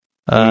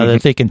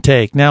that they can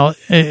take. Now,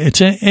 it's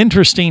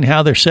interesting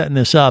how they're setting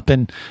this up.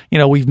 And,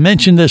 we've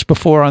mentioned this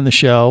before on the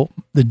show.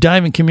 The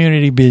diving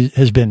community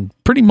has been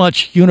pretty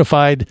much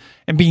unified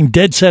and being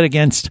dead set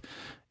against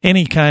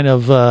any kind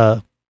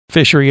of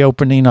fishery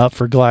opening up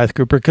for Goliath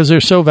grouper because they're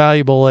so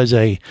valuable as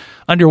a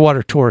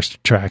underwater tourist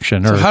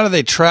attraction. So how do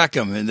they track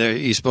them? Are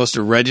you supposed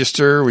to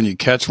register when you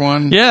catch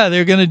one? Yeah,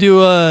 they're going to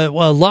do a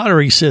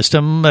lottery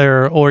system,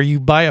 or you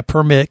buy a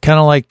permit, kind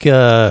of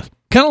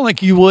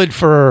like you would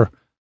for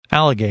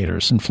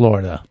alligators in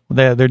Florida.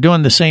 They're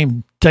doing the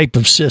same type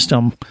of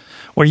system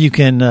where you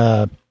can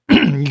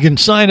you can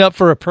sign up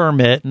for a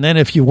permit, and then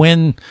if you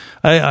win,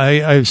 I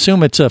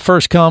assume it's a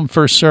first come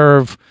first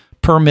serve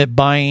permit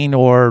buying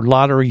or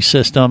lottery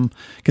system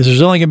because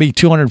there's only going to be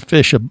 200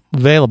 fish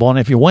available, and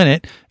if you win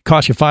it, it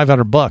costs you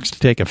 $500 to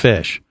take a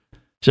fish.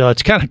 So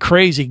it's kind of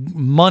crazy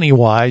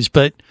money-wise,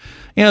 but,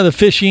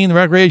 the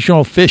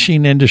recreational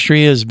fishing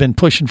industry has been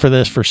pushing for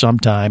this for some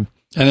time.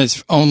 And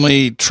it's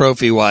only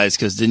trophy-wise,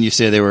 because didn't you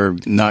say they were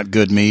not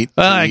good meat?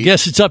 I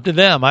guess it's up to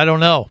them. I don't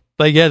know.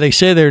 But, yeah, they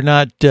say they're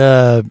not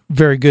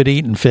very good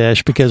eating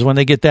fish because when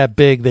they get that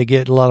big, they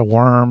get a lot of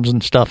worms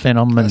and stuff in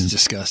them. That's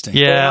disgusting.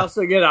 Yeah. They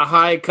also get a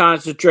high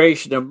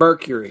concentration of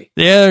mercury.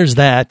 Yeah, there's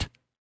that.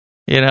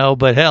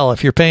 But hell,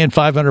 if you're paying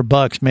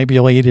 $500, maybe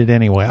you'll eat it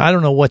anyway. I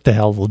don't know what the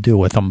hell they'll do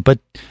with them. But,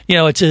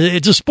 it's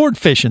a sport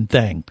fishing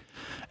thing.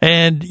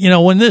 And,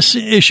 when this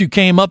issue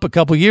came up a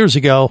couple years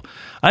ago,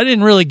 I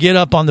didn't really get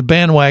up on the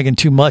bandwagon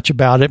too much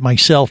about it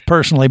myself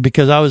personally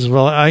because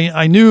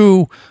I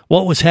knew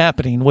what was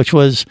happening, which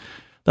was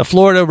the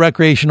Florida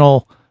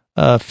recreational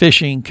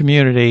fishing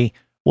community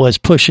was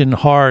pushing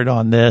hard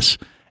on this.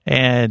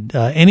 And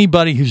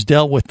anybody who's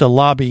dealt with the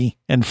lobby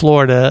in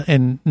Florida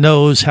and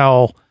knows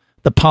how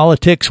the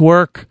politics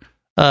work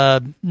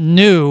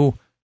knew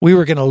we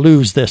were going to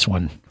lose this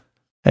one.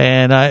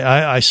 And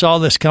I saw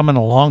this coming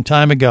a long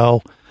time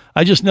ago.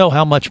 I just know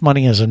how much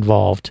money is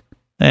involved.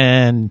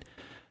 And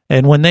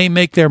when they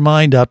make their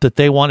mind up that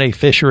they want a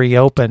fishery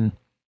open,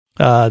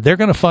 they're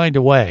going to find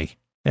a way.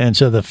 And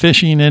so the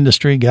fishing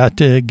industry got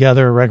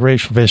together,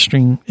 recreational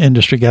fishing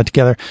industry got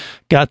together,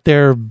 got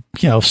their,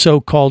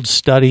 so-called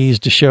studies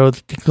to show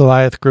that the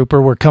Goliath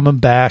grouper were coming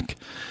back.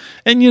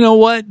 And you know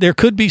what? There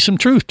could be some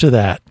truth to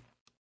that.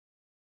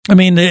 I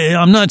mean,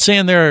 I'm not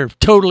saying they're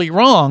totally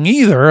wrong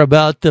either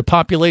about the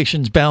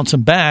populations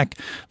bouncing back.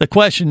 The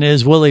question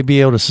is, will they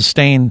be able to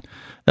sustain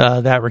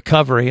that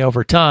recovery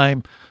over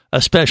time,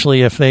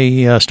 especially if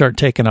they start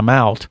taking them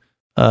out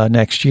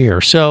next year?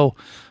 So,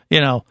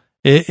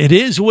 it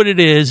is what it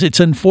is.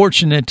 It's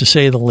unfortunate to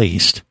say the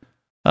least.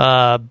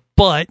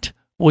 But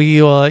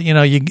we, what are you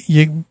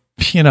going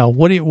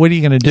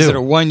to do? Is it a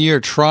 1-year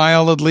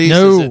trial at least?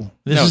 No,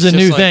 this is a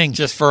new thing.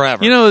 Just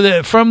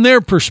forever. From their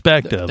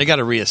perspective, they got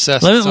to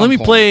reassess.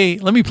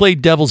 Let me play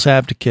devil's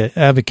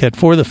advocate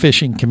for the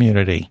fishing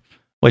community,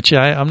 which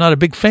I'm not a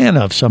big fan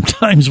of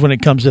sometimes when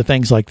it comes to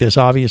things like this,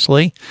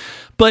 obviously.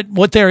 But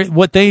what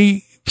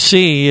they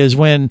see is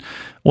when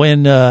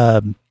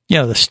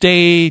the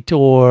state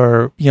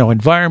or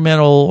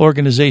environmental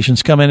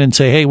organizations come in and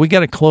say, hey, we got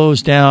to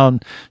close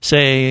down,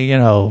 say,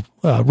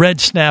 red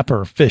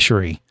snapper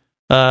fishery.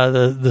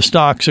 The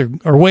stocks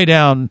are way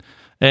down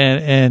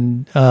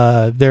and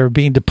they're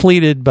being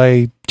depleted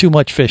by too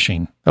much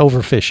fishing,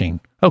 overfishing.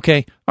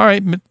 Okay. All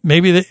right.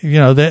 Maybe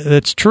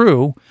that's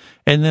true.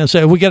 And they'll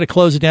say, we got to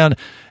close it down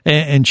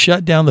and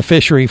shut down the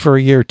fishery for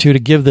a year or two to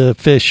give the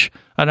fish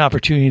an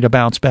opportunity to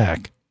bounce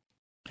back.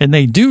 And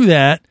they do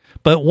that.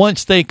 But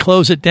once they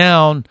close it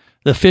down,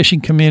 the fishing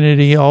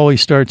community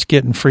always starts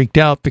getting freaked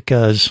out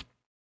because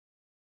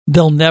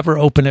they'll never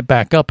open it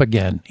back up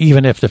again,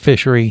 even if the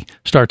fishery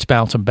starts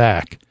bouncing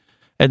back.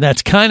 And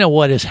that's kind of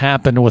what has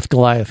happened with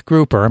Goliath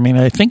grouper. I mean,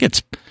 I think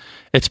it's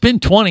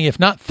been 20, if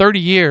not 30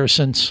 years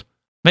since,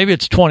 maybe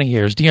it's 20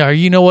 years. Do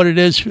you know what it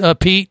is,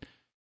 Pete?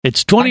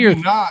 It's 20 or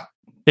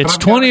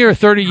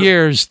 30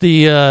 years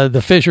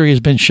the fishery has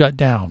been shut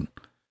down.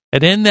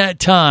 And in that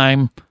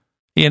time,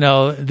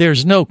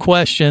 there's no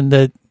question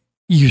that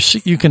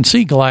you can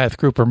see Goliath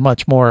grouper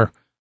much more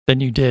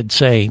than you did,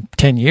 say,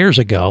 10 years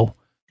ago.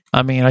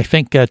 I mean, I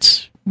think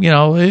that's,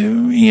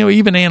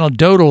 even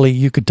anecdotally,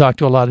 you could talk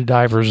to a lot of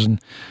divers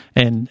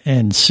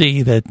and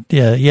see that,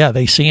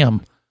 they see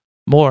them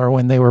more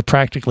when they were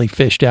practically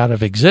fished out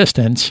of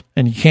existence,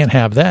 and you can't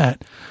have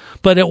that.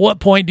 But at what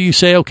point do you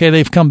say, okay,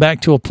 they've come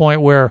back to a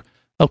point where,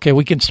 okay,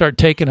 we can start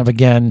taking them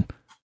again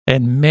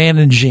and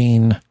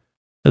managing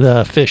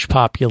the fish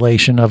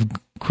population of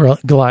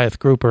Goliath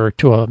grouper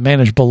to a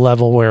manageable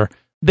level where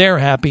they're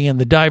happy and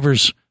the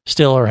divers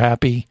still are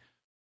happy,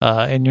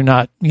 and you're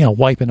not,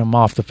 wiping them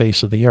off the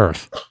face of the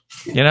earth.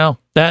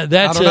 That's.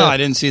 I don't know. I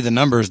didn't see the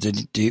numbers.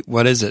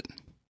 What is it,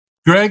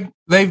 Greg?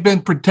 They've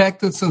been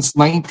protected since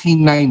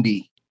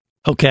 1990.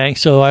 Okay,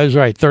 so I was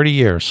right. 30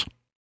 years.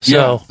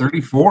 So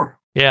 34.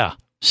 Yeah.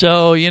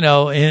 So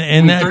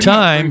in that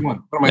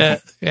time,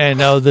 and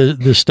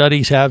the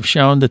studies have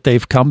shown that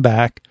they've come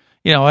back.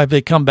 Have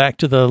they come back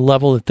to the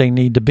level that they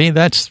need to be?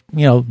 That's,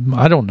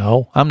 I don't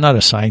know. I'm not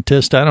a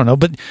scientist. I don't know.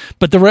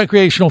 But the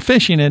recreational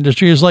fishing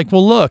industry is like,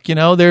 well, look,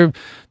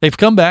 they've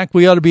come back.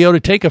 We ought to be able to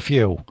take a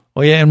few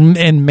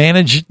and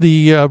manage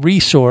the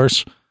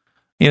resource,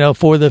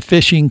 for the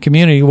fishing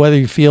community, whether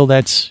you feel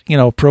that's,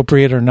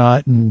 appropriate or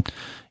not. And,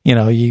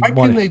 why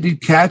can they do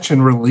catch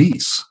and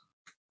release?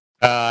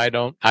 I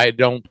don't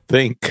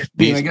think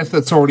I guess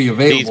that's already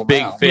available.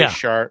 These big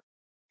fish are.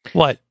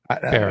 What?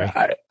 Barry.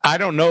 I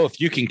don't know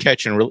if you can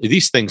catch and release.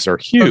 These things are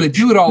huge. Oh, they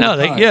do it all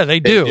the time. They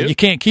do. You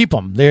can't keep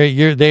them.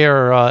 They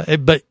are.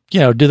 But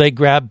do they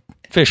grab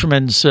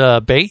fishermen's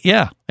bait?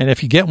 Yeah. And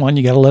if you get one,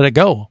 you got to let it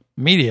go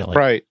immediately.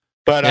 Right.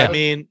 But I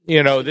mean,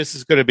 this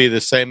is going to be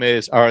the same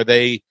as are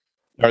the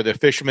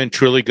fishermen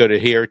truly going to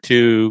adhere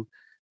to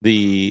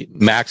the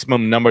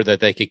maximum number that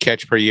they could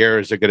catch per year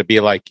is going to be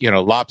like,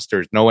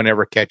 lobsters. No one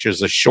ever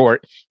catches a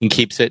short and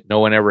keeps it.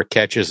 No one ever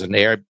catches an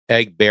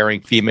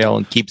egg-bearing female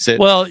and keeps it.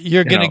 Well,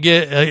 you're going to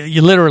get,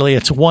 you literally,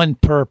 it's one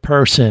per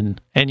person,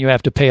 and you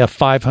have to pay a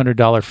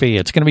 $500 fee.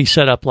 It's going to be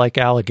set up like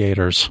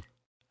alligators.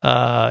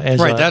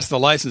 That's the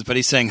license, but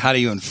he's saying, how do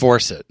you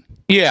enforce it?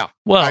 Yeah.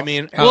 Well, I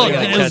mean,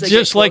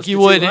 just like you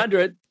would.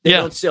 They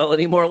don't sell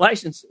any more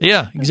licenses.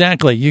 Yeah,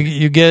 exactly.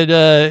 You get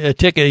a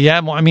ticket. Yeah,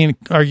 I mean,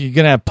 are you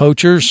going to have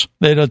poachers?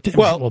 They don't.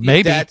 Well,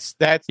 maybe that's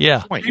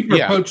the point.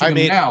 People are poaching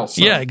them now.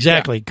 So. Yeah,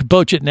 exactly. You could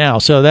poach it now,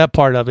 so that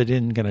part of it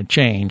isn't going to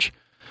change.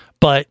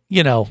 But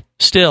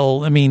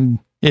still, I mean,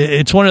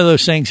 it's one of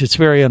those things. It's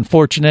very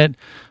unfortunate.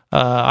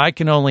 I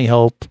can only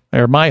hope,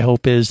 or my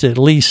hope is that at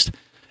least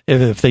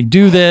if they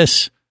do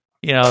this,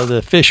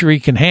 the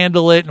fishery can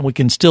handle it, and we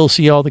can still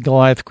see all the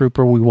Goliath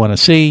grouper we want to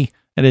see.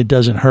 And it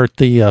doesn't hurt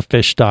the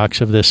fish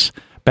stocks of this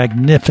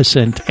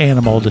magnificent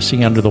animal to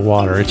see under the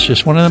water. It's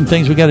just one of them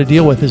things we got to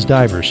deal with as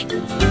divers.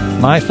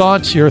 My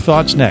thoughts, your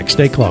thoughts next.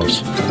 Stay close.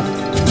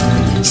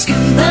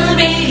 Scuba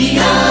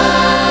Radio.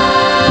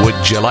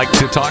 Would you like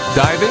to talk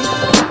diving?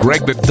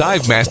 Greg the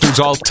Dive Master's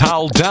all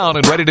toweled down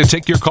and ready to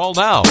take your call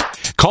now.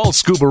 Call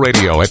Scuba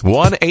Radio at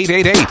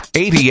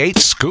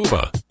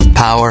 1-888-88-SCUBA.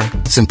 Power,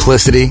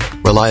 simplicity,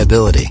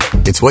 reliability.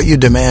 It's what you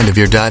demand of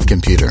your dive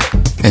computer.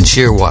 And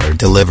Shearwater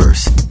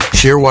delivers.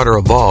 Shearwater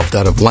evolved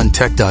out of one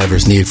tech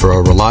diver's need for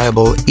a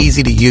reliable,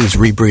 easy-to-use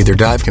rebreather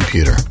dive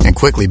computer and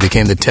quickly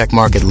became the tech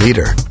market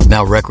leader.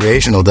 Now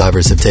recreational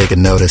divers have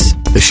taken notice.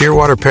 The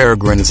Shearwater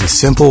Peregrine is a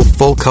simple,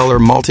 full-color,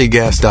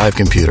 multi-gas dive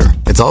computer.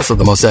 It's also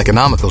the most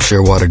economical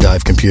Shearwater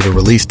dive computer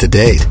released to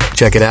date.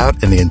 Check it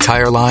out and the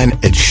entire line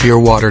at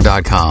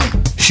shearwater.com.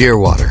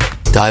 Shearwater.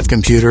 Dive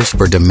computers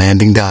for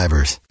demanding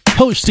divers.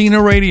 Hosting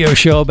a radio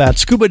show about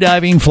scuba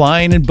diving,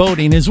 flying, and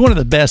boating is one of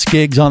the best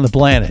gigs on the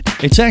planet.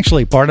 It's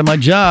actually part of my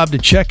job to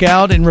check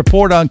out and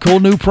report on cool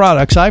new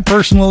products I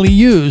personally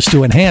use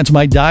to enhance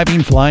my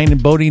diving, flying,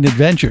 and boating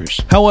adventures.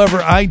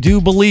 However, I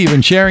do believe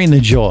in sharing the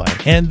joy,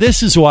 and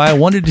this is why I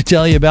wanted to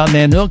tell you about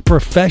Nanook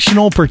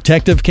Professional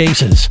Protective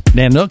Cases.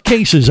 Nanook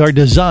cases are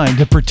designed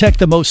to protect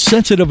the most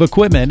sensitive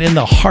equipment in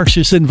the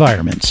harshest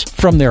environments.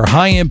 From their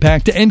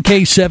high-impact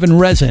NK7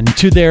 resin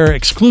to their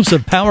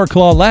exclusive Power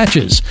Claw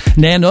latches,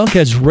 Nanook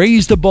has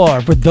raised the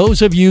bar for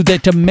those of you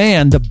that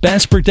demand the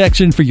best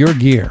protection for your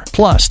gear.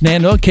 Plus,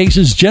 Nanook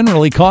cases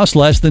generally cost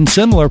less than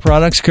similar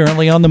products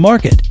currently on the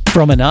market.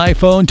 From an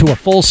iPhone to a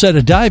full set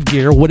of dive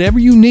gear, whatever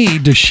you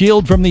need to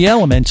shield from the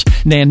elements,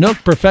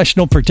 Nanook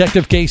Professional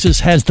Protective Cases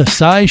has the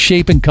size,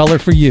 shape, and color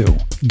for you.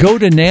 Go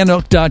to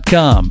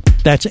Nanook.com.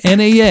 That's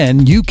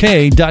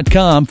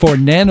NANUK.com for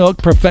Nanook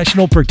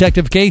Professional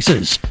Protective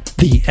Cases.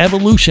 The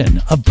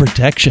evolution of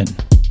protection.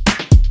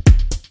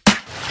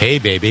 Hey,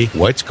 baby,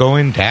 what's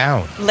going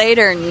down?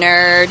 Later,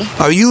 nerd.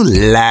 Are you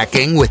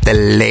lacking with the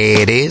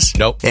ladies?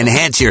 Nope.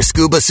 Enhance your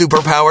scuba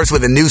superpowers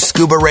with a new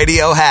Scuba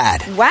Radio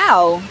hat.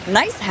 Wow,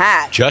 nice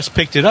hat. Just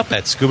picked it up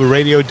at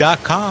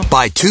ScubaRadio.com.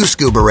 Buy 2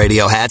 Scuba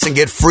Radio hats and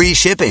get free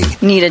shipping.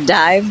 Need a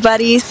dive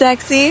buddy,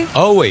 sexy?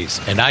 Always.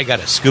 And I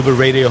got a Scuba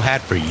Radio hat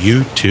for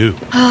you, too.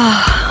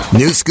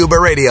 New Scuba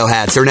Radio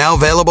hats are now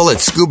available at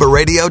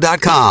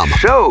ScubaRadio.com.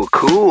 So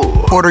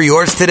cool. Order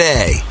yours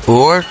today.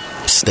 Or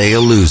stay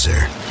a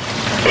loser.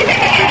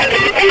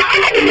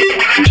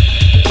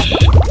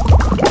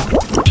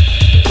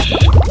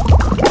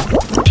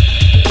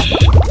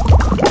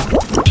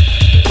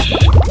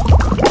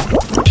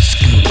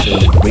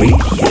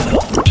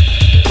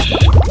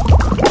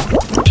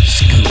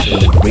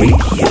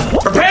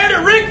 Prepare to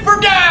rig for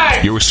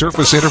dive! Your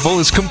surface interval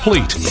is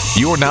complete.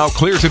 You're now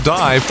clear to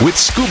dive with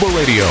Scuba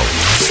Radio.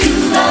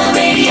 Scuba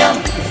Radio.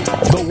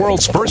 The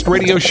world's first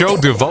radio show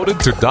devoted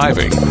to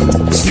diving.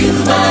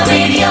 Scuba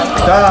Radio.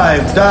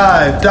 Dive,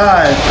 dive,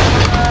 dive.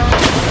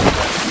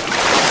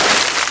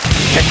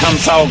 Here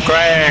comes old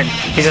Greg.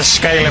 He's a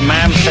scaly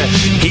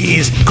manfish.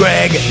 He's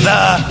Greg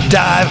the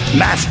Dive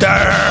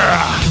Master.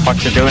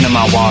 What you doing in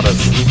my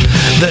waters?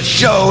 The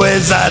show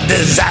is a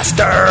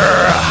disaster.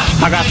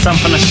 I got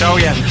something to show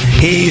you.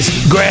 He's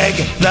Greg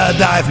the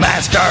Dive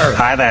Master.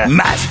 Hi there.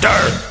 Master.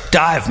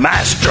 Dive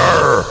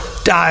Master.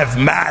 Dive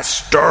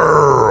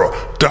Master.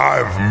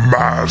 Dive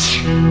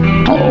Master.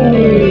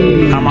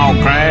 I'm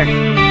old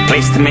Greg.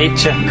 Pleased to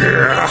meet you.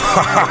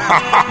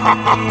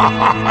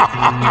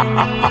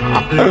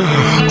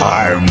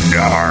 I'm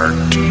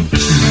Nart.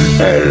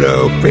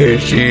 Hello,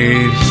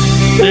 fishies.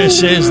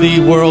 This is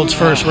the world's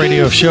first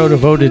radio show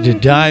devoted to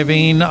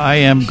diving. I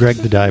am Greg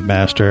the Dive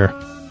Master.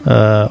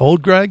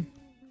 Old Greg?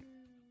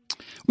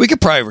 We could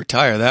probably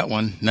retire that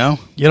one. No?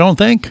 You don't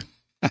think?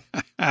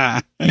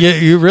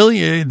 you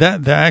really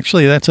that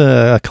actually that's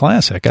a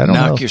classic. I don't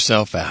know. Knock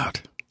yourself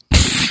out.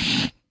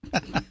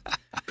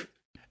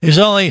 There's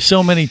only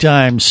so many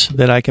times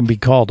that I can be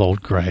called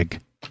Old Greg.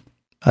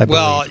 I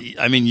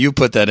mean, you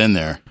put that in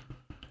there.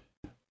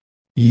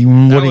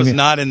 That was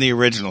not in the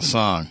original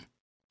song.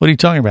 What are you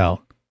talking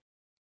about?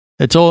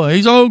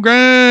 He's Old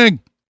Greg.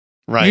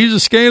 Right. He's a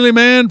scaly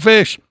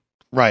manfish.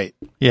 Right.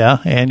 Yeah,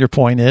 and your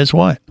point is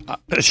what?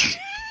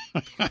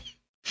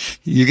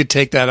 You could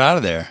take that out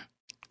of there.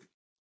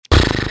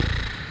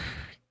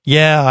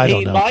 Yeah, I don't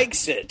He know.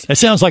 likes it. It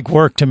sounds like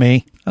work to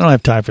me. I don't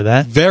have time for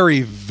that.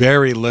 Very,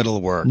 very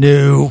little work.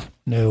 No.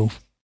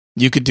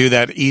 You could do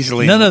that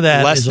easily. None of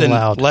that less is than,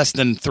 allowed. Less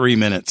than 3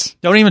 minutes.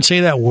 Don't even say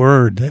that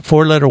word. That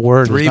 4-letter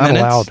word 3 is not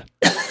minutes?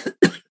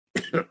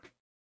 allowed.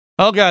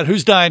 Oh, God.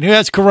 Who's dying? Who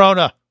has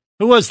corona?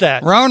 Who was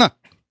that? Rona.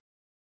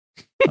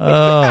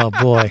 Oh,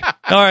 boy.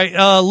 All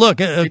right.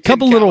 Look, a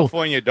couple little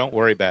California, don't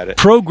worry about it.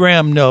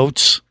 program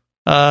notes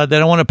that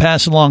I want to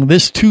pass along.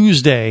 This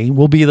Tuesday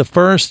will be the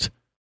first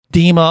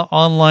DEMA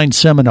online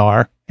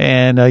seminar,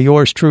 and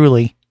yours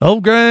truly,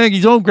 Greg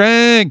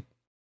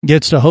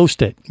gets to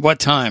host it. What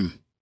time?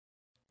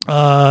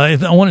 I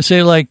want to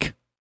say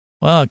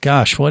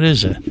what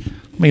is it?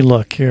 Let me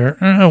look here.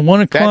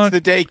 1 o'clock. That's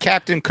the day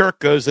Captain Kirk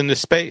goes into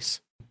space.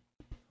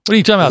 What are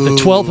you talking about?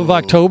 The 12th of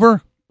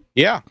October?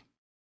 Yeah.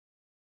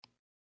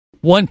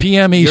 1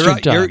 p.m. Eastern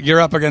time. You're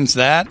up against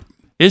that?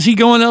 Is he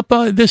going up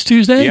this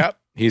Tuesday? Yep.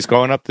 He's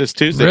going up this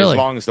Tuesday Really? as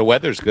long as the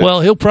weather's good.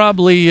 Well, he'll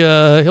probably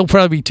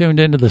be tuned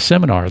into the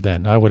seminar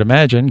then, I would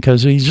imagine,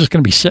 because he's just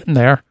going to be sitting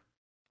there.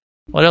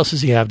 What else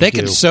does he have to They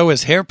do? could sew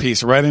his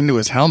hairpiece right into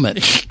his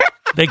helmet.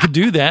 They could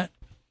do that.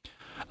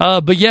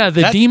 But yeah,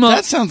 the DEMA...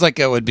 That sounds like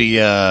it would be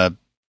a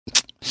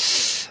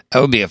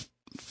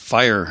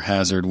fire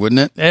hazard,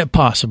 wouldn't it?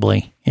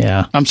 Possibly,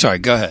 yeah. I'm sorry,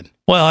 go ahead.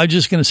 Well, I'm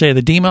just going to say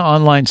the DEMA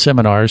online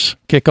seminars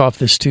kick off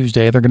this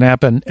Tuesday. They're going to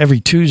happen every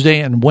Tuesday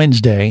and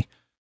Wednesday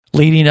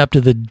leading up to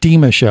the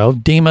DEMA show.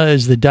 DEMA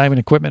is the Diamond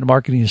Equipment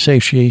Marketing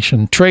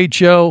Association trade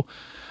show.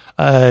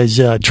 Is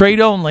trade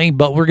only,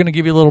 but we're going to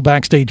give you a little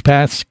backstage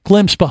pass,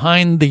 glimpse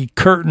behind the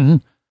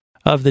curtain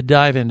of the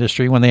dive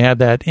industry when they have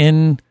that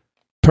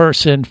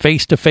in-person,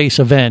 face-to-face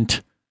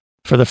event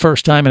for the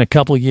first time in a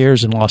couple of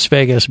years in Las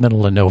Vegas,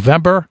 middle of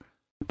November.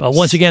 But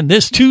once again,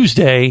 this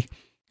Tuesday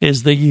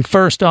is the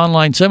first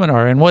online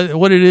seminar. And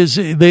what it is,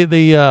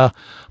 they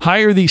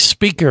hire these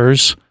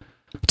speakers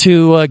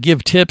to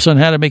give tips on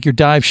how to make your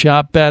dive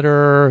shop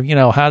better,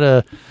 how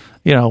to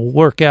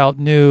work out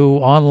new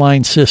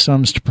online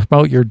systems to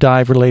promote your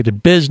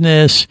dive-related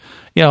business,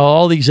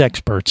 all these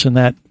experts in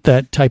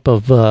that type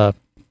of,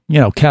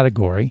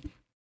 category.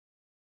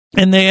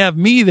 And they have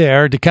me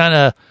there to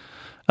kind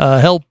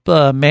of help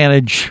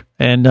manage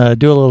and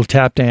do a little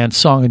tap dance,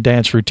 song and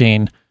dance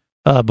routine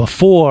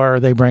before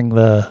they bring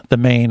the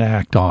main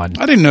act on.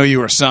 I didn't know you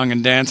were a song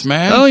and dance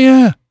man.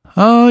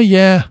 Oh,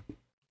 yeah.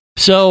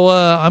 So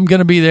I'm going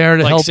to be there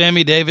to like help.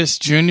 Sammy Davis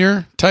Jr.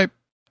 type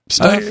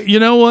stuff? You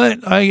know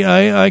what?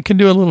 I can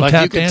do a little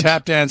tap you dance. Can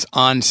tap dance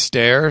on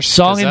stairs?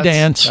 Song and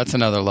dance. That's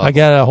another level. I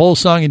got a whole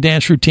song and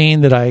dance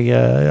routine that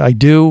I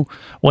do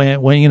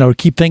when to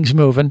keep things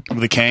moving.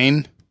 With a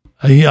cane?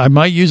 I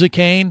might use a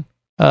cane.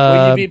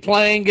 Will you be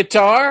playing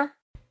guitar?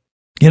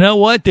 You know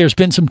what? There's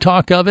been some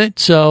talk of it.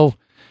 So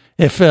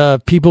if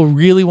people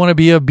really want to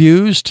be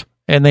abused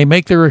and they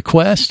make the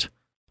request,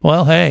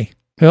 well, hey,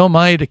 who am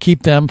I to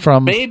keep them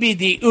from... Maybe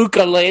the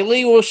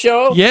ukulele will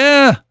show?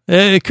 Yeah,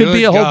 it could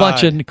be a whole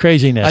bunch of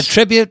craziness. A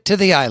tribute to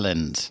the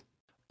islands.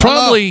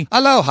 Probably...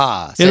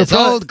 Aloha, says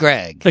old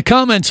Greg. The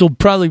comments will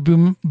probably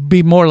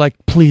be more like,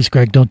 please,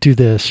 Greg, don't do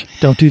this.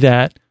 Don't do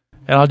that.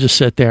 And I'll just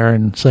sit there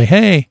and say,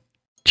 hey,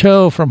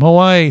 Cho from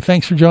Hawaii,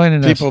 thanks for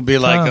joining us. People will be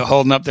like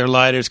holding up their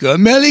lighters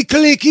going, Mele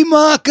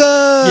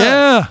Kalikimaka!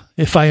 Yeah,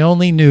 if I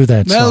only knew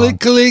that song. Mele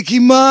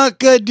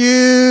Kalikimaka,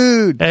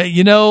 dude!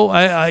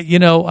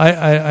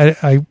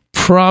 I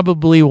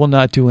probably will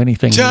not do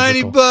anything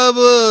Tiny musical.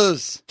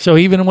 Bubbles! So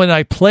even when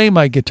I play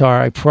my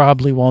guitar, I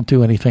probably won't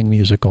do anything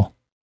musical.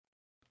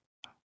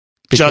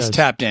 Just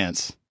tap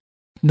dance.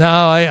 No,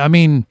 I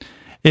mean,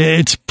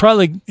 it's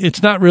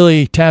not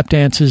really tap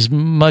dance as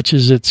much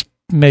as it's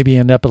maybe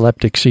an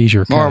epileptic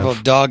seizure. More of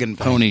a dog and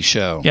pony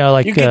show. Yeah,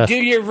 like you could do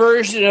your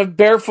version of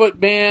Barefoot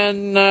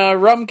Man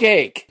Rum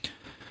Cake.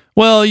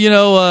 Well,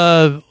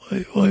 the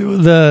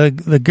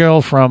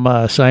girl from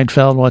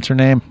Seinfeld, what's her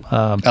name?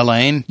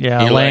 Elaine?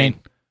 Yeah, Elaine.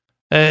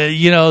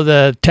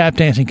 The tap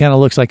dancing kind of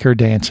looks like her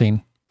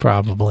dancing,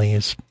 probably,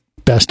 is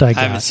best I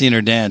got. I haven't seen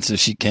her dance, so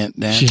she can't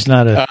dance. She's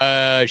not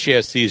she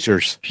has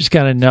seizures. She's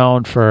kind of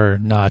known for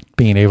not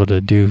being able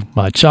to do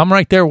much. So I'm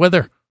right there with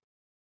her.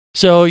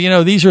 So,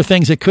 these are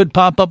things that could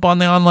pop up on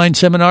the online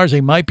seminars.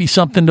 They might be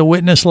something to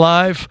witness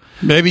live.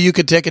 Maybe you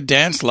could take a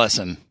dance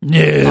lesson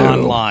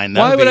online.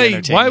 Why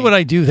would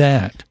I do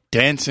that?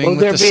 Dancing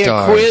with the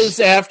stars. Will there be a quiz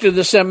after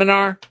the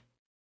seminar?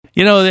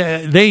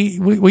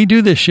 We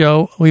do this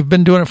show. We've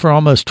been doing it for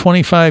almost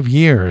 25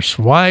 years.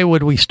 Why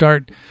would we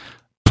start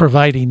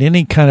providing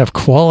any kind of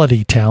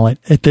quality talent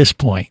at this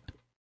point?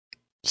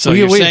 So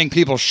you're saying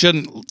people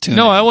shouldn't tune in?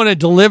 No, I want to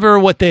deliver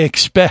what they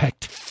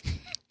expect,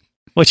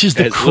 which is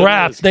the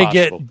crap they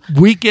get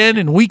week in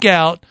and week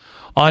out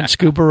on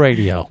Scuba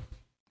Radio.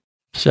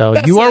 So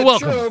That's you are not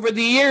welcome. True. Over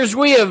the years,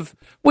 we have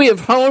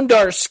honed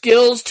our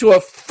skills to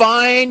a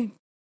fine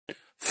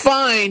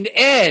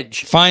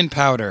edge. Fine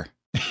powder.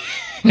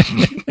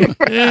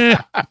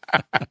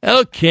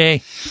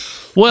 Okay.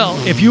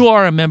 Well, if you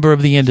are a member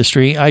of the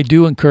industry, I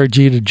do encourage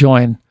you to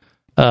join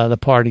the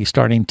party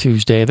starting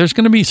Tuesday. There's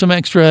going to be some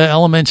extra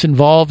elements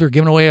involved. They're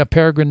giving away a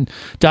Peregrine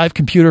dive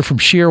computer from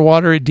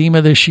Shearwater at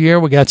DEMA this year.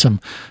 We got some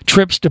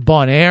trips to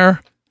Bonaire.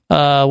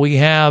 We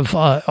have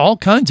all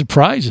kinds of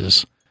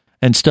prizes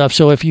and stuff.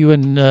 So if you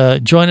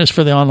join us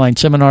for the online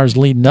seminars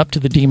leading up to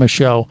the DEMA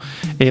show,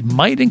 it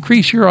might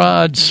increase your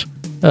odds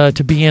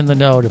to be in the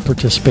know to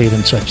participate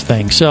in such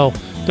things. So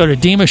go to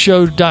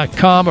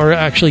demashow.com or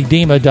actually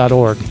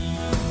DEMA.org.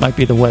 Might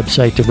be the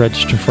website to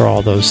register for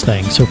all those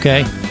things,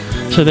 okay?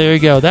 So there you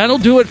go. That'll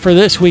do it for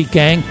this week,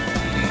 gang.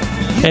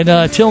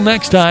 And till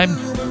next time,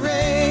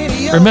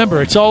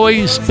 remember, it's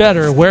always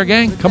better. Where,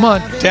 gang? Come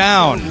on.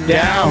 Down.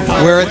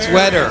 Where it's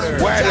wetter.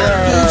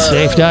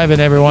 Safe diving,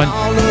 everyone.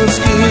 On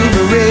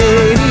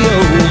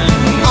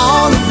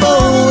the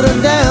boat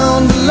or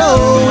down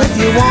below, if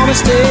you want to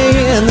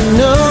stay in the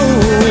know.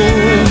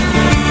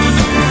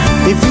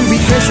 If you be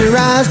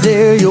pressurized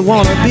there, you'll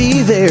want to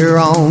be there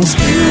on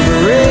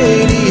Scuba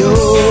Radio.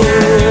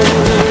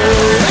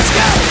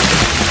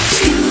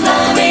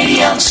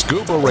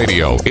 Scuba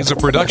Radio is a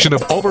production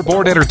of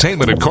Overboard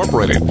Entertainment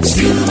Incorporated.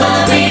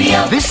 Scuba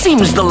Radio. This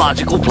seems the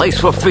logical place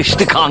for fish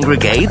to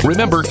congregate.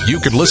 Remember, you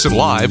can listen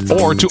live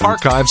or to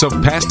archives of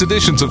past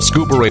editions of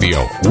Scuba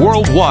Radio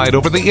worldwide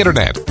over the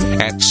internet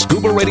at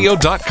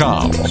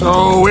scubaradio.com.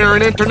 So we're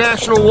in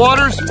international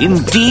waters?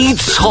 Indeed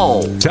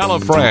so. Tell a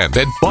friend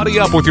and buddy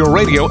up with your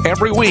radio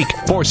every week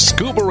for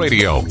Scuba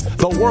Radio,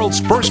 the world's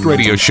first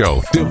radio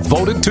show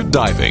devoted to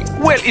diving.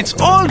 Well, it's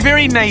all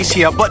very nice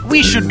here, but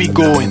we should be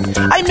going.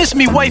 I miss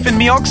me wife and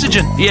me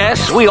oxygen.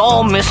 Yes, we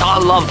all miss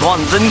our loved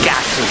ones and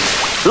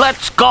gases.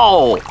 Let's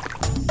go.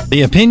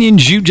 The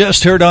opinions you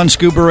just heard on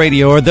Scuba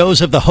Radio are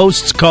those of the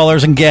hosts,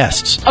 callers, and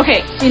guests.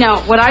 Okay,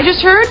 what I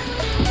just heard?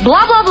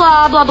 Blah, blah,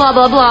 blah, blah, blah,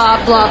 blah,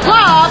 blah, blah,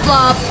 blah,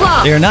 blah,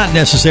 blah. They are not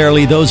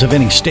necessarily those of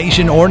any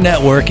station or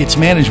network, its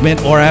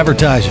management, or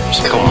advertisers.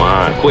 Come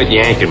on, quit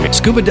yanking me.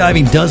 Scuba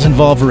diving does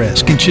involve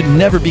risk and should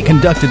never be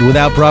conducted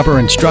without proper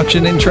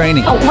instruction and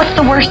training. Oh, what's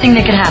the worst thing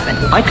that could happen?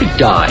 I could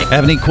die.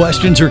 Have any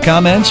questions or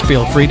comments?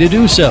 Feel free to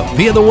do so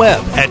via the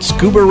web at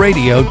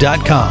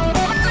scubaradio.com.